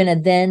 You're going to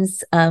then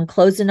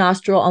close the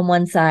nostril on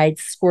one side,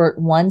 squirt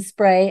one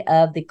spray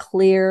of the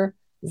clear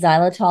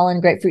xylitol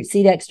and grapefruit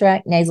seed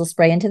extract nasal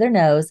spray into their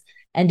nose,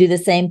 and do the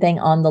same thing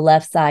on the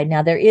left side.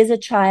 Now, there is a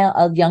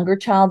younger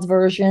child's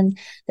version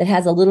that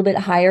has a little bit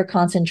higher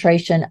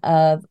concentration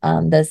of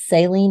the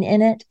saline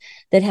in it,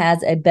 that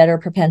has a better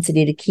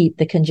propensity to keep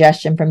the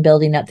congestion from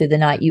building up through the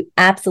night. You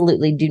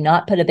absolutely do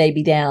not put a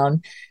baby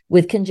down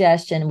with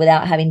congestion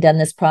without having done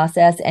this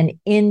process and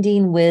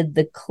ending with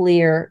the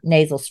clear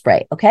nasal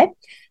spray, okay?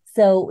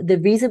 So the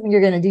reason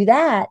you're going to do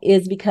that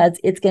is because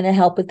it's going to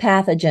help with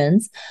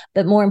pathogens,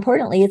 but more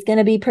importantly, it's going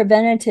to be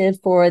preventative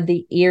for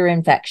the ear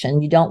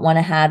infection. You don't want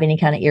to have any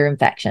kind of ear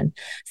infection.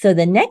 So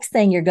the next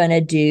thing you're going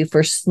to do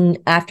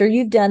after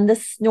you've done the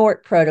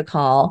snort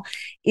protocol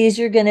is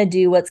you're going to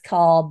do what's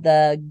called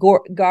the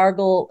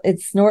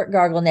snort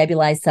gargle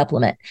nebulized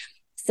supplement.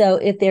 So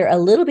if they're a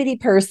little bitty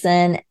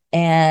person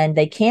and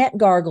they can't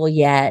gargle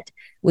yet,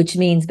 which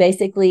means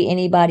basically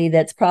anybody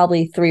that's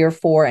probably 3 or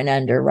 4 and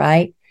under,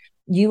 right?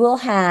 You will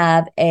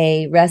have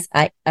a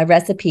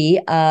recipe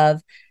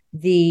of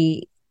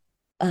the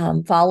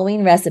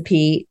following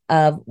recipe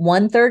of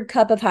 1/3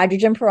 cup of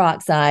hydrogen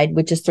peroxide,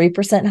 which is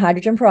 3%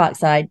 hydrogen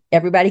peroxide.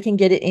 Everybody can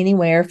get it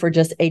anywhere for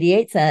just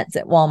 88 cents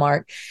at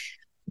Walmart.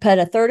 Put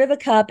 1/3 of a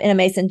cup in a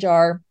mason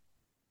jar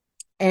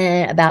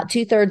and about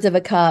 2/3 of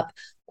a cup,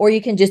 or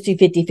you can just do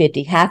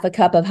 50-50, half a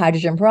cup of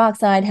hydrogen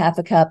peroxide, half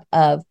a cup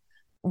of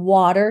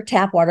water,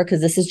 tap water,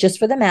 because this is just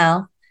for the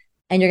mouth.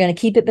 And you're going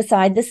to keep it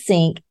beside the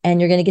sink,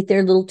 and you're going to get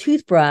their little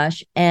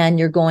toothbrush, and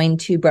you're going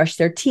to brush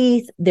their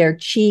teeth, their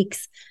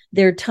cheeks,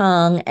 their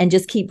tongue, and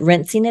just keep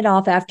rinsing it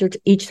off after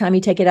each time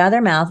you take it out of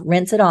their mouth.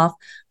 Rinse it off,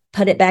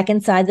 put it back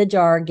inside the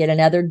jar, get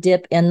another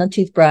dip in the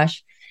toothbrush,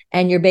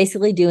 and you're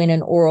basically doing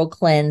an oral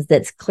cleanse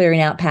that's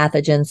clearing out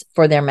pathogens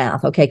for their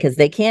mouth, okay? Because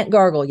they can't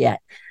gargle yet.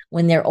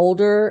 When they're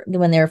older,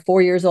 when they're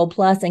 4 years old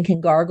plus and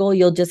can gargle,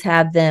 you'll just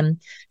have them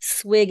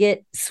swig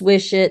it,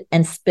 swish it,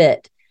 and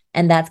spit.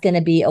 And that's going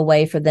to be a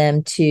way for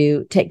them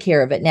to take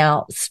care of it.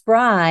 Now,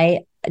 Spry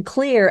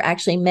Clear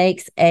actually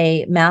makes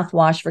a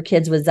mouthwash for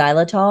kids with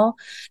xylitol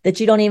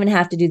that you don't even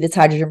have to do this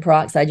hydrogen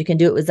peroxide. You can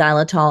do it with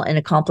xylitol and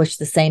accomplish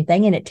the same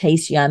thing, and it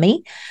tastes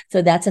yummy.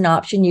 So that's an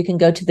option. You can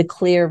go to the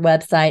Clear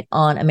website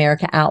on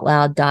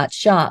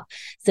americaoutloud.shop.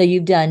 So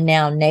you've done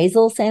now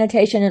nasal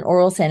sanitation and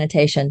oral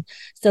sanitation.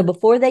 So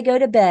before they go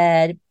to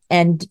bed,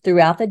 and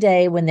throughout the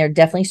day, when they're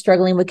definitely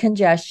struggling with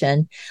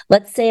congestion,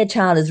 let's say a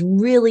child is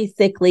really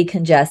thickly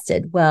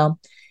congested. Well,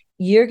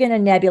 you're going to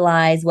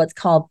nebulize what's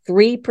called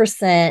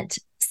 3%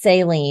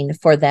 saline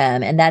for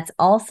them. And that's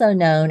also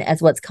known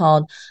as what's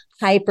called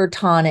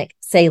hypertonic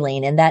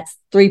saline. And that's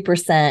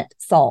 3%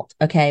 salt.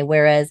 Okay.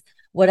 Whereas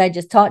what I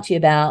just talked to you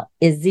about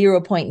is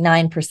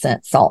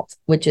 0.9% salt,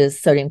 which is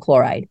sodium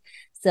chloride.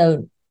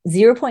 So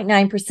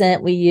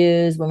 0.9% we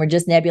use when we're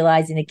just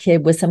nebulizing a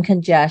kid with some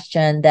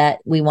congestion that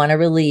we want to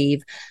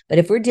relieve. But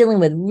if we're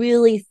dealing with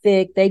really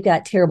thick, they've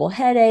got terrible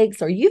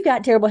headaches, or you've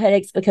got terrible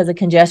headaches because of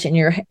congestion,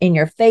 in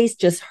your face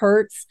just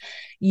hurts,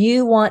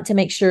 you want to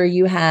make sure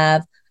you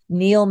have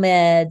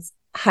Neomed's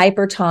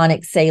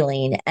hypertonic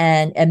saline.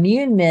 And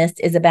Immune Mist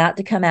is about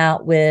to come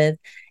out with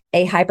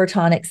a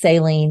hypertonic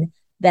saline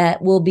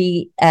that will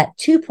be at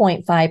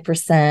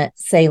 2.5%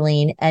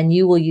 saline. And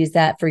you will use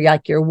that for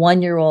like your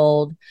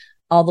 1-year-old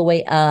all the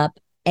way up,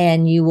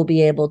 and you will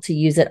be able to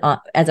use it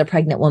as a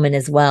pregnant woman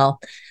as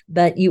well.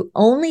 But you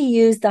only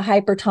use the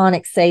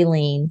hypertonic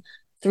saline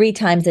 3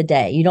 times a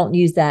day. You don't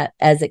use that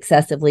as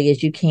excessively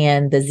as you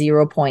can the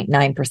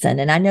 0.9%.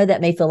 And I know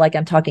that may feel like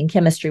I'm talking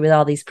chemistry with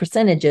all these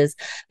percentages,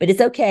 but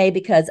it's okay,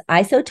 because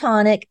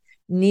Isotonic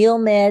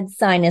Neomed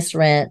Sinus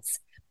Rinse,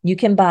 you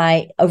can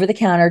buy over the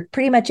counter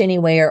pretty much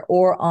anywhere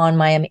or on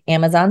my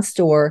Amazon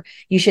store.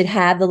 You should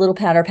have the little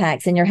powder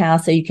packs in your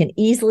house so you can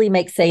easily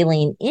make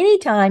saline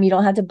anytime. You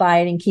don't have to buy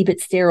it and keep it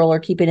sterile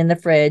or keep it in the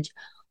fridge.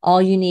 All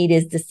you need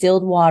is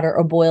distilled water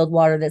or boiled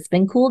water that's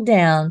been cooled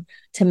down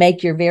to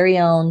make your very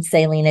own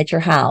saline at your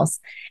house.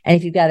 And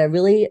if you've got a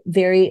really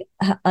very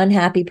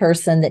unhappy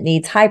person that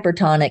needs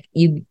hypertonic,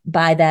 you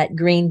buy that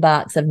green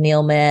box of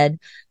Neomed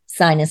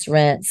Sinus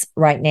Rinse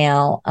right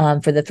now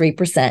for the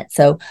 3%.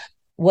 So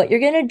what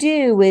you're going to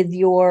do with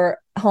your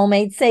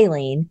homemade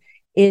saline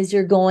is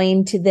you're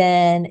going to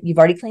then, you've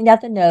already cleaned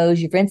out the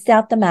nose, you've rinsed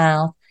out the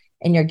mouth,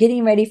 and you're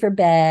getting ready for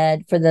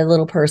bed for the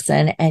little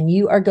person. And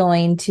you are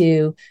going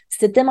to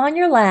sit them on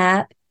your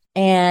lap,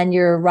 and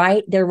their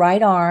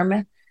right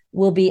arm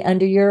will be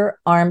under your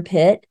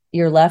armpit,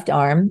 your left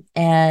arm,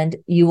 and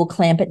you will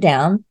clamp it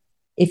down.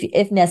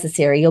 If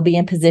necessary, you'll be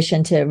in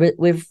position to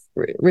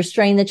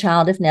restrain the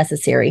child if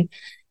necessary.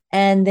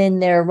 And then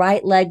their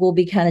right leg will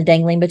be kind of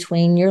dangling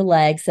between your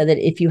legs so that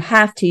if you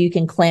have to, you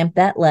can clamp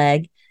that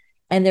leg.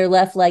 And their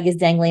left leg is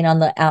dangling on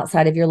the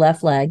outside of your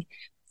left leg.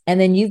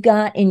 And then you've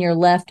got in your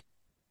left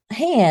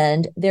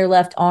hand their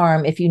left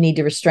arm if you need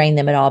to restrain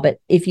them at all. But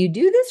if you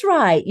do this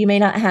right, you may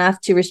not have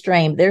to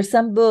restrain. There's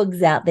some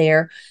bugs out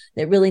there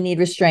that really need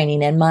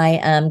restraining. And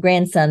my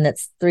grandson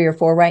that's 3 or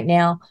 4 right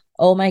now,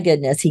 oh my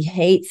goodness, he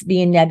hates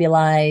being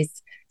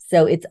nebulized.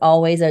 So it's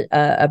always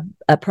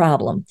a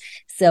problem.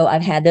 So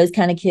I've had those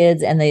kind of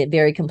kids and the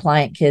very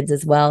compliant kids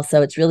as well.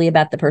 So it's really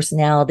about the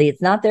personality.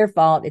 It's not their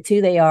fault. It's who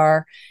they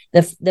are.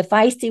 The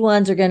feisty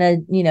ones are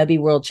going to, be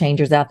world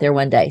changers out there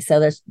one day. So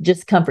let's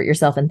just comfort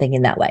yourself in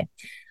thinking that way.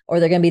 Or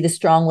they're going to be the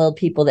strong-willed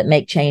people that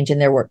make change in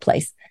their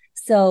workplace.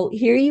 So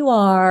here you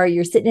are,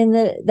 you're sitting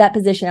in that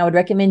position. I would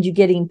recommend you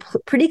getting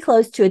pretty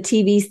close to a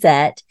TV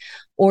set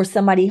or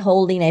somebody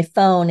holding a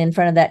phone in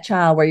front of that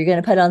child, where you're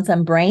going to put on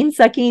some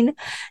brain-sucking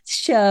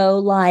show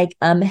like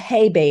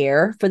Hey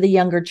Bear for the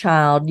younger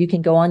child. You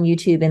can go on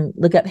YouTube and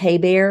look up Hey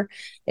Bear.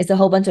 It's a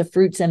whole bunch of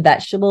fruits and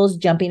vegetables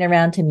jumping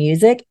around to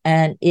music,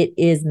 and it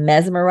is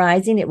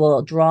mesmerizing. It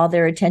will draw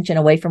their attention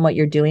away from what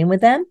you're doing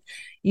with them.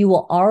 You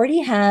will already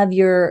have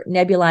your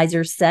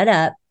nebulizer set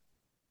up,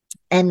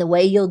 and the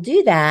way you'll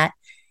do that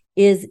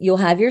is you'll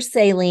have your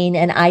saline,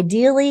 and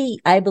ideally,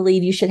 I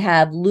believe you should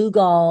have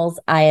Lugol's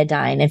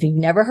iodine. If you've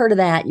never heard of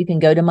that, you can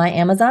go to my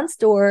Amazon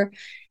store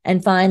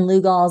and find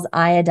Lugol's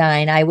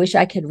iodine. I wish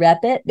I could rep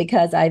it,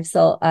 because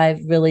I've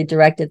really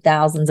directed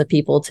thousands of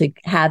people to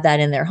have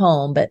that in their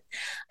home, but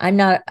I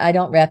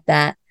don't rep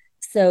that.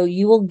 So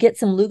you will get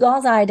some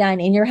Lugol's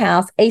iodine in your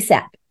house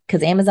ASAP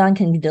because Amazon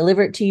can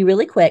deliver it to you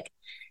really quick.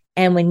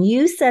 And when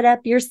you set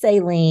up your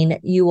saline,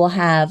 you will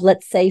have,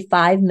 let's say,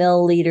 5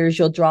 milliliters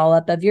you'll draw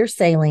up of your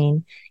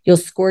saline. You'll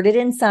squirt it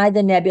inside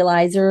the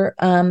nebulizer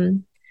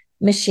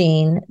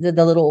machine,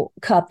 the little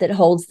cup that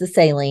holds the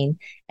saline,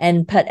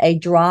 and put a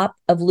drop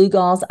of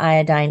Lugol's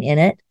iodine in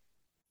it.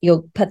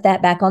 You'll put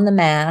that back on the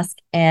mask,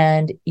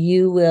 and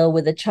you will,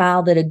 with a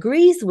child that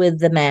agrees with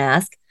the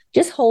mask,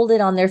 just hold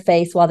it on their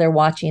face while they're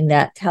watching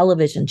that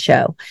television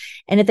show.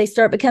 And if they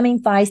start becoming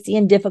feisty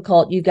and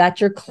difficult, you got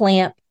your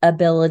clamp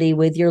ability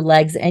with your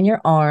legs and your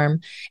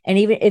arm. And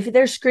even if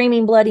they're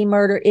screaming bloody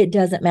murder, it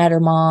doesn't matter,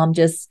 Mom.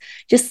 Just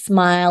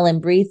smile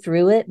and breathe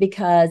through it,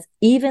 because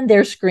even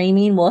their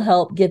screaming will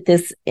help get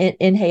this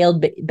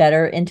inhaled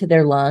better into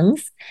their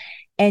lungs.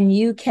 And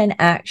you can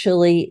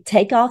actually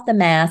take off the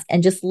mask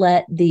and just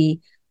let the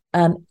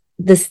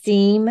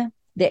steam,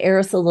 the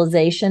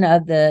aerosolization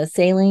of the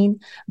saline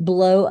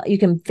blow. You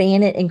can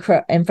fan it in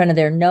front of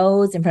their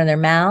nose, in front of their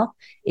mouth.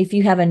 If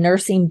you have a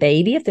nursing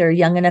baby, if they're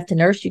young enough to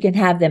nurse, you can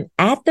have them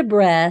at the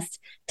breast,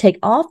 take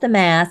off the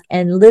mask,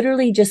 and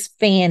literally just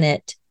fan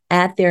it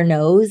at their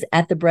nose,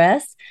 at the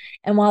breast.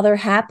 And while they're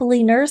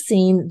happily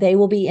nursing, they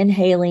will be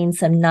inhaling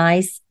some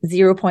nice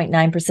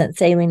 0.9%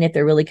 saline if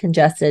they're really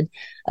congested.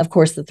 Of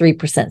course, the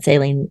 3%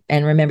 saline.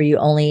 And remember, you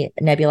only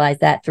nebulize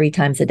that 3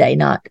 times a day,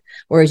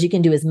 whereas you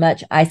can do as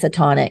much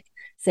isotonic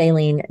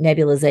saline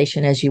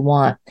nebulization as you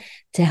want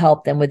to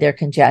help them with their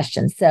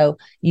congestion. So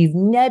you've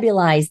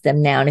nebulized them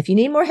now. And if you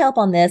need more help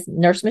on this,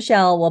 Nurse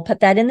Michelle will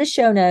put that in the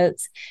show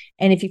notes.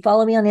 And if you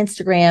follow me on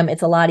Instagram,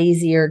 it's a lot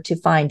easier to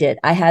find it.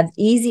 I have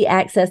easy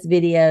access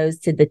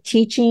videos to the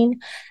teaching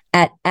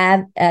at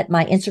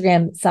my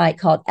Instagram site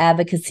called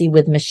Advocacy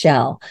with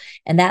Michelle.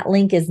 And that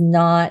link is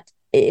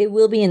it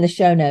will be in the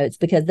show notes,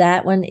 because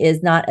that one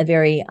is not I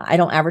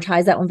don't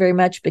advertise that one very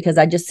much, because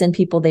I just send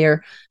people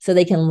there so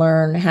they can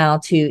learn how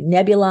to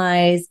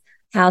nebulize,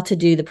 how to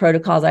do the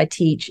protocols I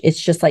teach. It's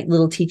just like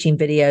little teaching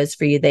videos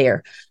for you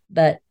there.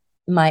 But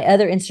my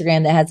other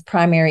Instagram that has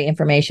primary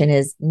information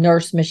is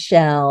Nurse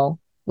Michelle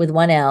with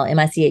 1 L,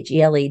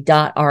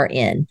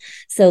 MICHELE.RN.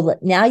 So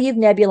now you've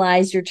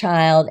nebulized your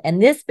child,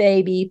 and this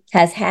baby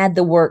has had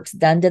the works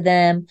done to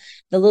them.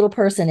 The little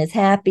person is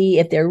happy.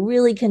 If they're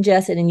really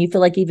congested and you feel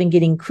like even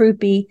getting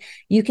croupy,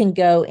 you can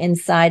go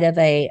inside of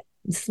a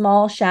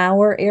small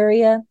shower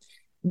area,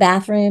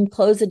 bathroom,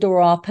 close the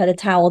door off, put a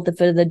towel at the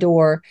foot of the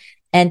door,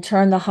 and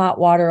turn the hot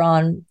water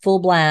on full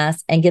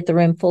blast and get the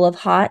room full of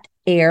hot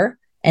air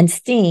and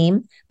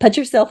steam. Put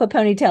yourself a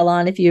ponytail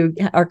on if you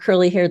are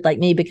curly haired like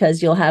me,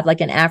 because you'll have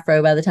like an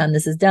afro by the time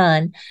this is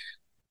done,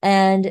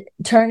 and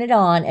turn it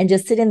on and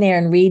just sit in there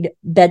and read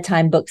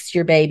bedtime books to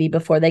your baby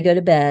before they go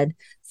to bed,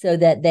 so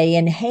that they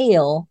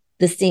inhale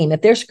the steam.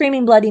 If they're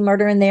screaming bloody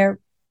murder in there,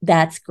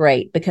 that's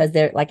great, because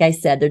they're, like I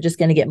said, they're just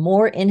going to get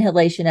more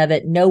inhalation of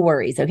it. No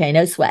worries. Okay.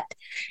 No sweat.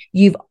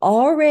 You've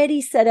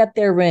already set up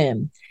their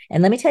room.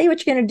 And let me tell you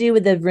what you're going to do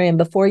with the room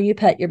before you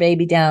put your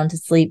baby down to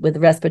sleep with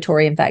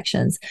respiratory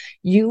infections.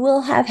 You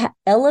will have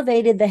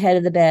elevated the head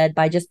of the bed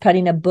by just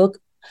putting a book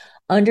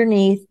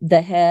underneath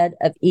the head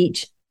of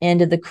each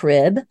end of the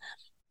crib.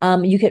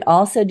 You could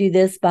also do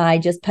this by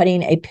just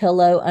putting a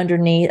pillow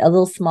underneath, a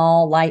little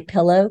small light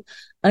pillow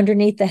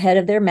underneath the head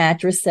of their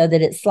mattress, so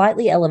that it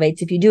slightly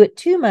elevates. If you do it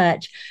too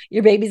much,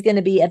 your baby's going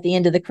to be at the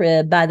end of the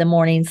crib by the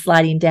morning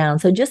sliding down.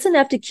 So just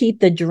enough to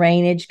keep the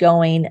drainage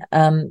going,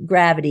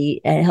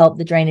 gravity, and help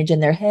the drainage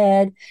in their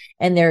head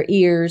and their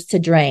ears to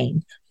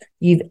drain.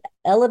 You've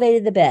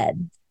elevated the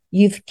bed.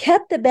 You've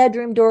kept the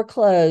bedroom door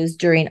closed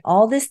during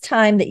all this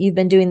time that you've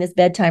been doing this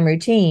bedtime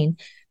routine,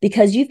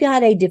 because you've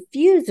got a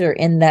diffuser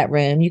in that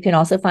room. You can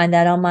also find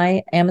that on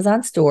my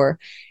Amazon store.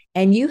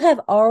 And you have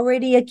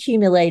already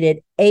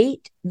accumulated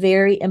 8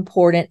 very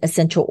important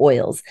essential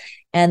oils.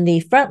 And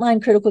the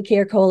Frontline Critical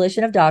Care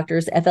Coalition of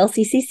Doctors,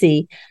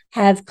 FLCCC,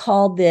 have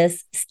called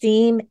this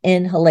steam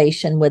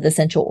inhalation with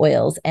essential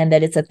oils, and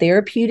that it's a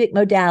therapeutic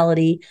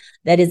modality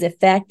that is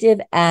effective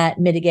at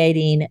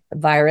mitigating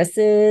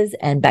viruses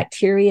and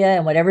bacteria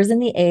and whatever's in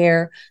the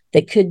air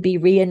that could be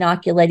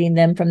re-inoculating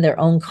them from their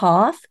own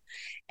cough.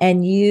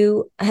 And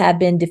you have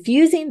been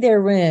diffusing their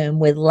room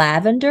with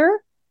lavender,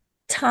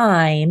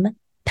 thyme,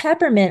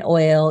 peppermint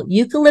oil,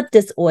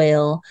 eucalyptus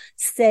oil,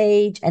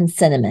 sage, and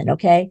cinnamon.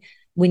 Okay.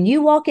 When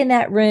you walk in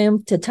that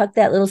room to tuck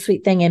that little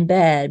sweet thing in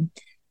bed,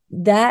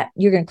 that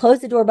you're going to close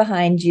the door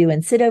behind you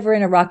and sit over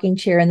in a rocking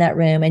chair in that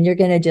room, and you're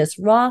going to just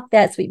rock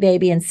that sweet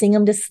baby and sing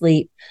them to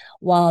sleep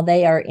while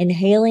they are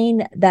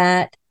inhaling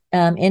that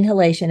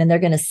inhalation, and they're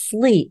going to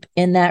sleep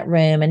in that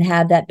room and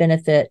have that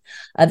benefit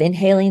of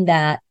inhaling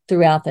that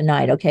throughout the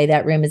night. Okay.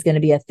 That room is going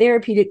to be a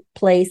therapeutic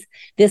place.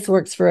 This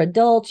works for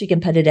adults. You can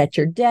put it at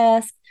your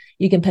desk.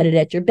 You can put it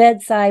at your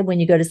bedside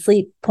when you go to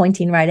sleep,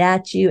 pointing right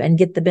at you, and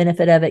get the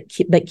benefit of it,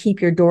 but keep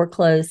your door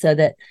closed so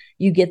that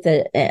you get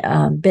the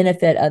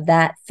benefit of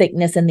that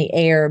thickness in the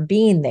air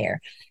being there.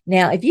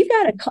 Now, if you've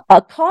got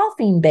a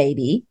coughing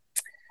baby,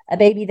 a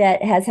baby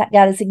that has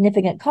got a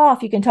significant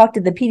cough, you can talk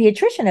to the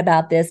pediatrician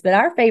about this. But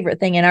our favorite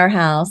thing in our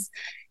house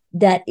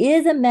that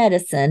is a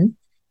medicine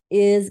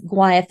is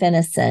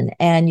guaifenesin.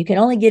 And you can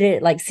only get it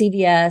at like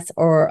CVS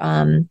or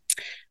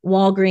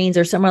Walgreens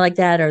or somewhere like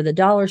that, or the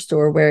dollar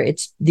store, where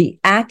it's the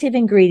active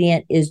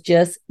ingredient is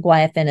just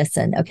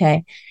guaifenesin.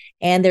 Okay.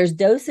 And there's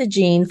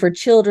dosaging for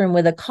children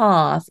with a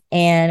cough.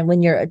 And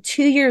when you're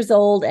 2 years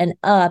old and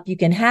up, you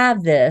can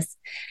have this.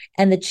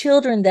 And the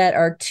children that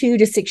are 2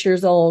 to 6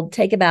 years old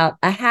take about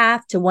a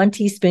half to 1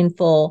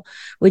 teaspoonful,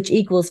 which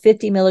equals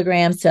 50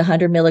 milligrams to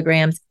 100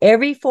 milligrams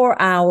every 4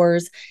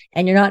 hours.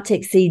 And you're not to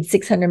exceed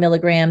 600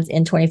 milligrams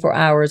in 24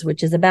 hours,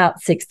 which is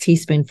about 6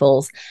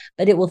 teaspoonfuls.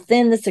 But it will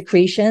thin the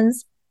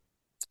secretions.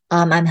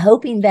 I'm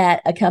hoping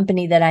that a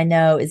company that I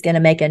know is going to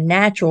make a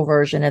natural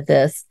version of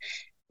this,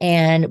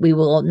 and we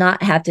will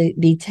not have to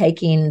be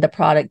taking the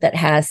product that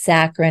has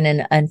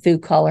saccharin and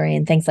food coloring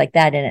and things like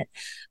that in it.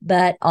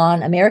 But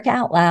on America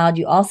Out Loud,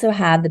 you also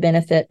have the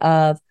benefit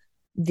of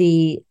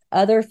the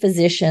other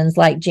physicians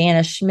like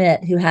Jana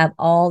Schmidt, who have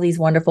all these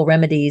wonderful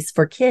remedies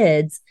for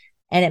kids.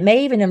 And it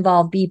may even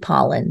involve bee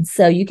pollen.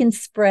 So you can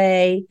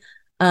spray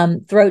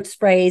throat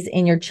sprays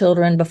in your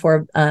children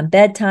before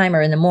bedtime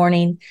or in the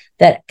morning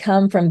that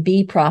come from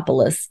bee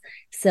propolis.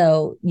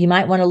 So you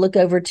might want to look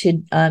over to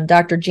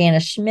Dr. Jana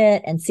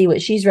Schmidt and see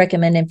what she's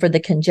recommending for the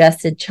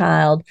congested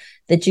child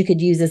that you could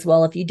use as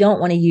well if you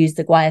don't want to use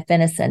the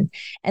guaifenesin.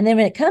 And then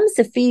when it comes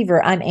to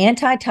fever, I'm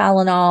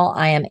anti-Tylenol.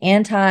 I am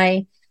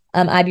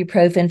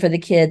anti-ibuprofen for the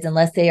kids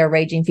unless they are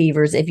raging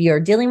fevers. If you are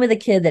dealing with a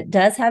kid that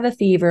does have a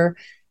fever,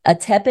 a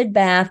tepid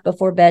bath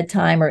before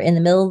bedtime or in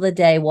the middle of the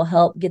day will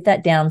help get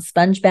that down.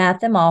 Sponge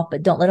bath them off,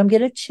 but don't let them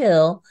get a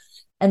chill.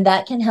 And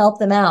that can help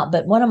them out.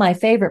 But one of my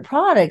favorite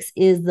products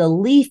is the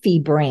Leafy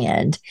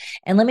brand.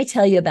 And let me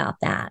tell you about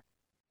that.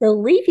 The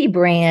Leafy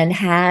brand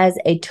has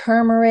a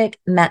turmeric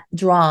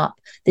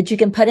drop that you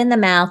can put in the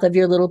mouth of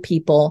your little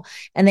people.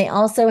 And they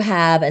also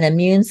have an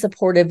immune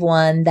supportive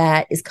one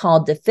that is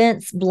called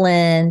Defense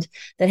Blend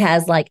that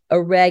has like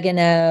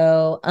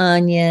oregano,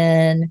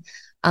 onion,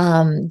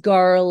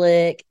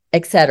 garlic,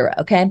 etc.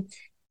 Okay.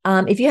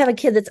 If you have a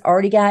kid that's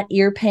already got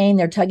ear pain,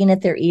 they're tugging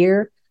at their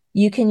ear,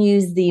 you can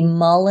use the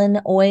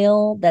mullein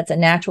oil. That's a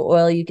natural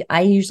oil.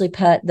 I usually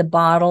put the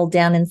bottle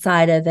down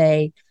inside of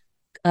a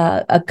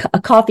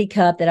coffee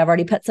cup that I've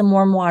already put some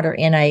warm water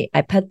in. I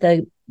put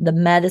the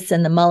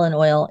medicine, the mullein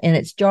oil, in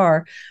its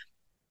jar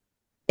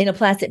in a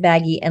plastic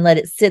baggie and let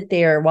it sit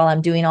there while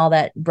I'm doing all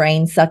that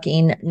brain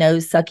sucking,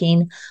 nose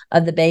sucking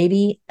of the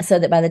baby, so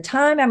that by the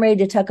time I'm ready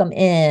to tuck them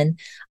in,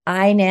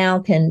 I now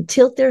can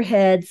tilt their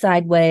head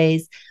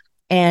sideways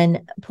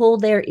and pull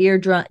their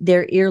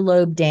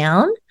earlobe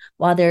down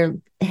while their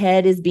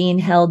head is being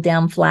held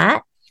down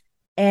flat.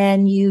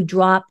 And you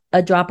drop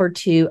a drop or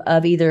two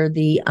of either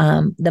the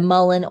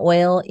mullein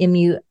oil,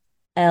 Mullein,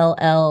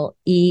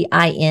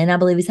 I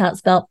believe is how it's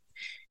spelled.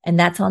 And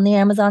that's on the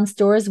Amazon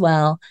store as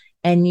well.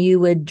 And you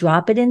would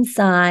drop it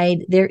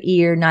inside their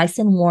ear, nice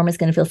and warm. It's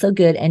going to feel so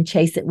good. And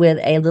chase it with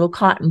a little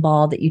cotton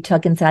ball that you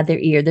tuck inside their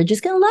ear. They're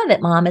just going to love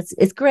it, Mom.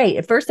 It's great.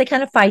 At first, they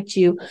kind of fight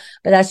you,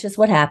 but that's just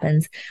what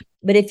happens.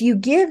 But if you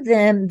give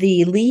them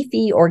the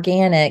Leafy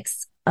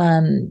Organics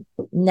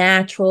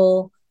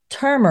natural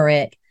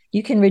turmeric,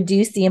 you can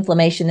reduce the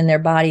inflammation in their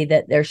body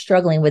that they're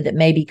struggling with that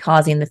may be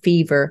causing the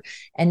fever,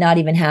 and not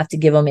even have to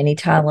give them any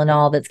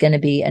Tylenol that's going to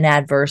be an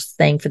adverse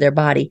thing for their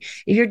body.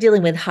 If you're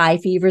dealing with high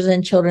fevers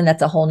in children,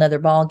 that's a whole nother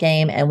ball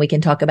game, and we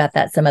can talk about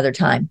that some other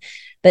time.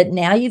 But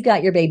now you've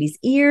got your baby's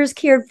ears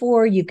cared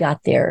for. You've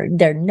got their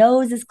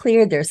nose is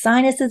clear. Their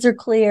sinuses are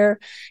clear.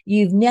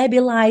 You've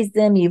nebulized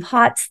them. You've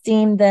hot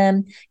steamed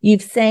them.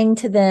 You've sang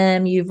to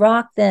them. You've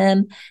rocked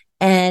them.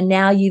 And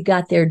now you've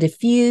got their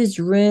diffused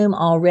room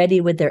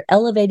already with their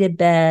elevated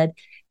bed,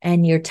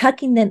 and you're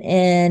tucking them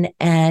in,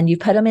 and you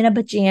put them in a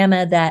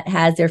pajama that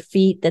has their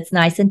feet that's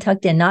nice and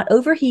tucked in, not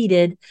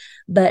overheated,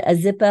 but a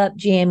zip up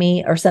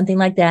jammy or something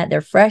like that.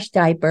 Their fresh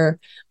diaper,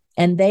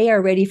 and they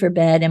are ready for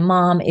bed. And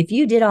Mom, if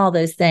you did all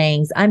those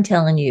things, I'm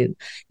telling you,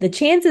 the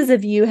chances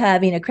of you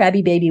having a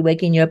crabby baby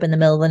waking you up in the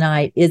middle of the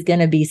night is going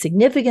to be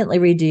significantly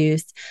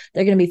reduced.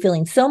 They're going to be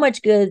feeling so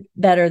much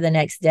better the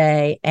next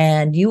day,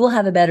 and you will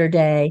have a better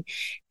day.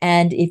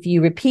 And if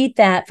you repeat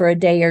that for a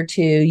day or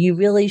two, you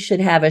really should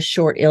have a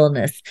short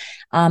illness.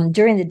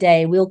 During the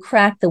day, we'll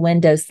crack the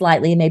window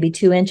slightly, maybe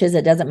 2 inches.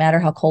 It doesn't matter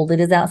how cold it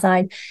is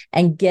outside,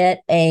 and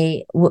get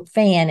a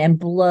fan and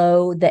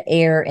blow the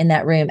air in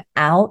that room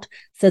out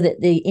so that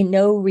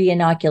no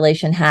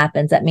re-inoculation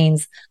happens. That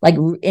means like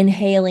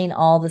inhaling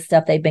all the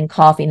stuff they've been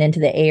coughing into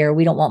the air.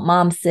 We don't want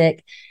Mom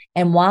sick.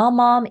 And while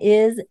Mom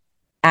is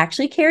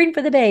actually caring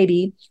for the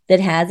baby that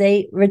has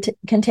a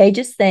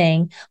contagious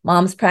thing,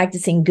 Mom's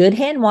practicing good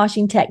hand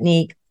washing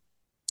technique.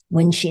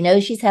 When she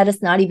knows she's had a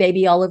snotty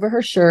baby all over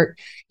her shirt,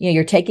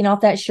 you're taking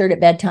off that shirt at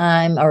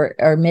bedtime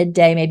or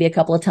midday, maybe a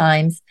couple of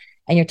times,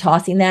 and you're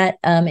tossing that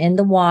in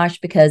the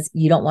wash because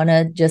you don't want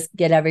to just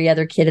get every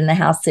other kid in the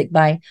house sick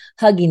by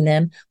hugging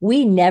them.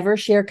 We never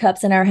share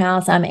cups in our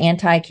house. I'm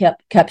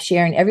anti-cup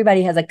sharing.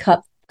 Everybody has a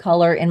cup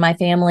color in my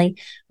family.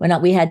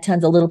 When we had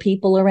tons of little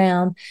people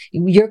around,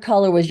 your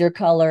color was your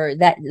color.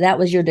 That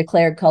was your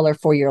declared color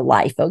for your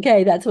life.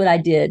 Okay, that's what I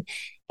did.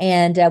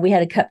 And we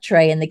had a cup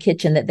tray in the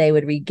kitchen that they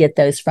would get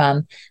those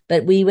from.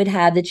 But we would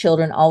have the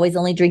children always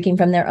only drinking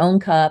from their own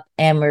cup,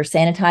 and we're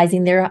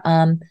sanitizing their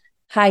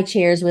high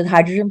chairs with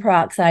hydrogen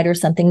peroxide or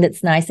something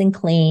that's nice and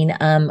clean,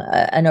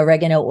 an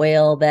oregano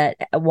oil that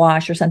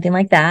wash or something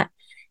like that.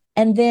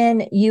 And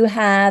then you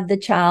have the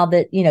child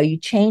that, you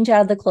change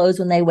out of the clothes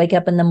when they wake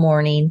up in the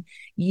morning.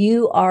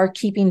 You are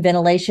keeping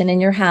ventilation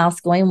in your house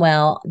going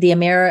well.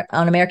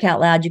 On America Out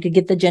Loud, you could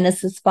get the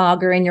Genesis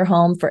fogger in your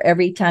home for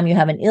every time you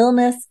have an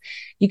illness.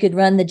 You could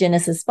run the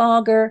Genesis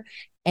fogger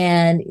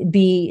and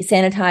be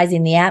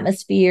sanitizing the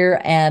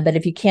atmosphere. But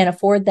if you can't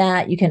afford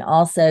that, you can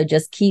also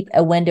just keep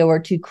a window or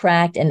two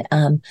cracked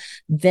and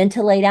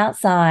ventilate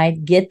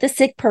outside. Get the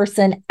sick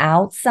person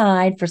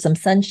outside for some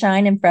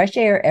sunshine and fresh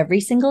air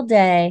every single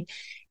day.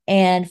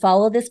 And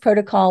follow this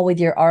protocol with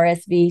your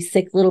RSV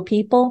sick little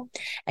people.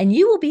 And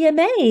you will be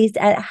amazed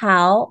at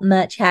how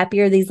much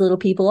happier these little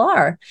people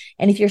are.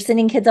 And if you're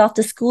sending kids off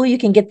to school, you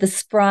can get the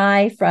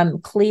spray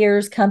from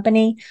Clear's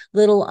company,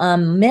 little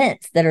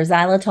mints that are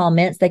xylitol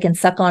mints they can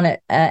suck on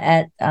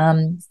at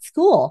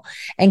school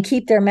and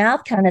keep their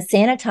mouth kind of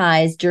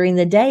sanitized during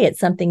the day. It's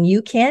something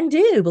you can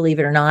do, believe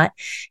it or not.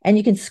 And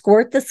you can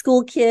squirt the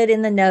school kid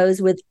in the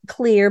nose with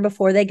Clear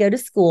before they go to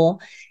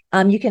school.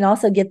 You can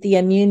also get the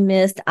Immune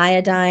Mist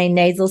iodine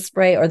nasal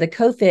spray or the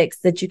Cofix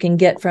that you can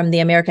get from the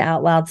America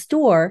Out Loud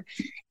store.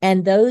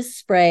 And those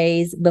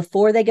sprays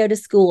before they go to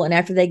school and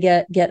after they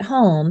get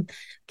home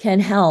can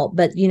help.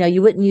 But,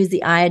 you wouldn't use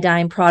the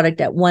iodine product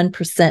at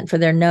 1% for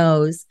their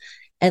nose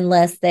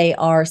unless they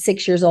are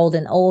 6 years old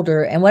and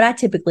older. And what I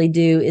typically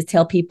do is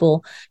tell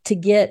people to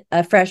get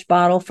a fresh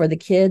bottle for the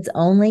kids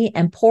only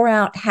and pour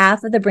out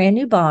half of the brand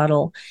new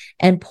bottle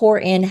and pour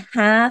in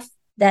half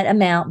that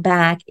amount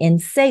back in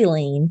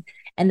saline,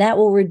 and that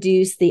will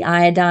reduce the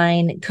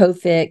iodine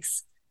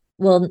Cofix.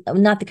 Well,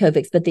 not the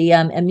Cofix, but the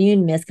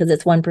Immune Mist, because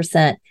it's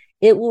 1%.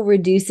 It will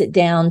reduce it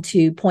down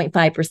to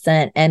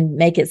 0.5% and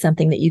make it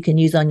something that you can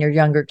use on your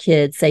younger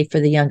kids, safe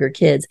for the younger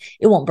kids.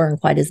 It won't burn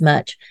quite as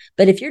much.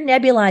 But if you're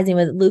nebulizing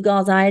with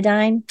Lugol's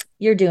iodine,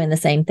 you're doing the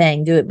same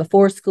thing. Do it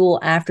before school,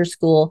 after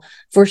school.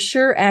 For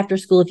sure, after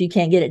school, if you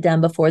can't get it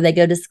done before they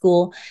go to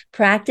school,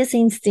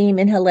 practicing steam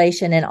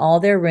inhalation in all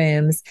their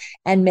rooms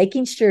and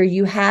making sure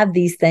you have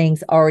these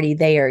things already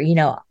there,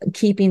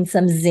 keeping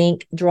some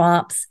zinc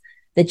drops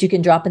that you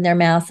can drop in their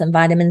mouth, some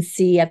vitamin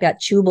C. I've got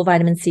chewable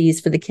vitamin C's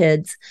for the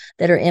kids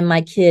that are in my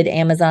kid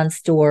Amazon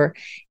store.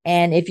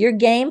 And if you're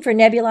game for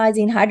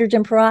nebulizing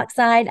hydrogen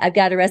peroxide, I've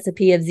got a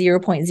recipe of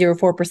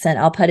 0.04%.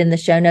 I'll put in the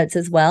show notes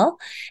as well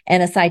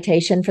and a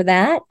citation for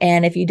that.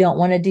 And if you don't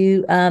want to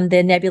do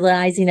the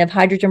nebulizing of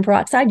hydrogen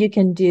peroxide, you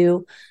can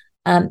do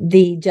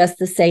just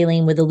the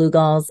saline with the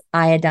Lugol's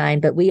iodine.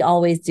 But we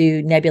always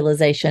do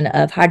nebulization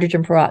of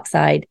hydrogen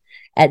peroxide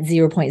at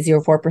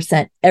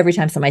 0.04% every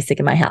time somebody's sick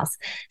in my house.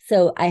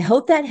 So I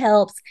hope that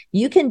helps.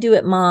 You can do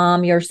it,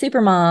 Mom. You're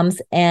super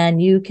moms, and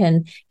you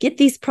can get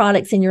these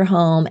products in your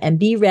home and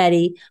be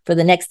ready for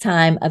the next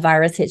time a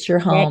virus hits your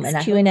home.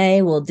 Next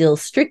Q&A will deal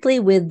strictly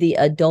with the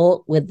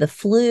adult, with the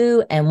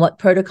flu and what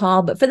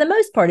protocol. But for the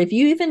most part, if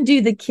you even do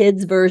the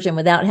kids version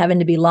without having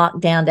to be locked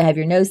down to have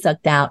your nose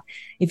sucked out,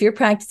 if you're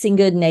practicing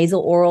good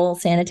nasal oral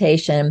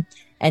sanitation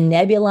and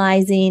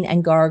nebulizing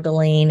and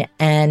gargling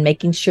and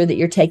making sure that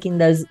you're taking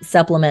those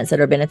supplements that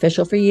are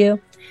beneficial for you,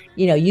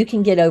 you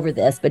can get over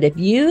this. But if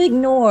you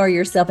ignore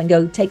yourself and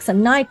go take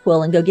some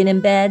NyQuil and go get in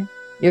bed,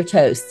 you're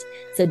toast.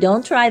 So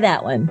don't try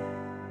that one.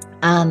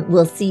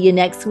 We'll see you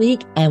next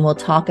week, and we'll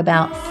talk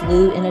about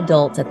flu in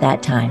adults at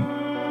that time.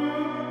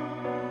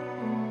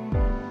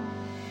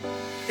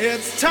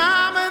 It's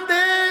time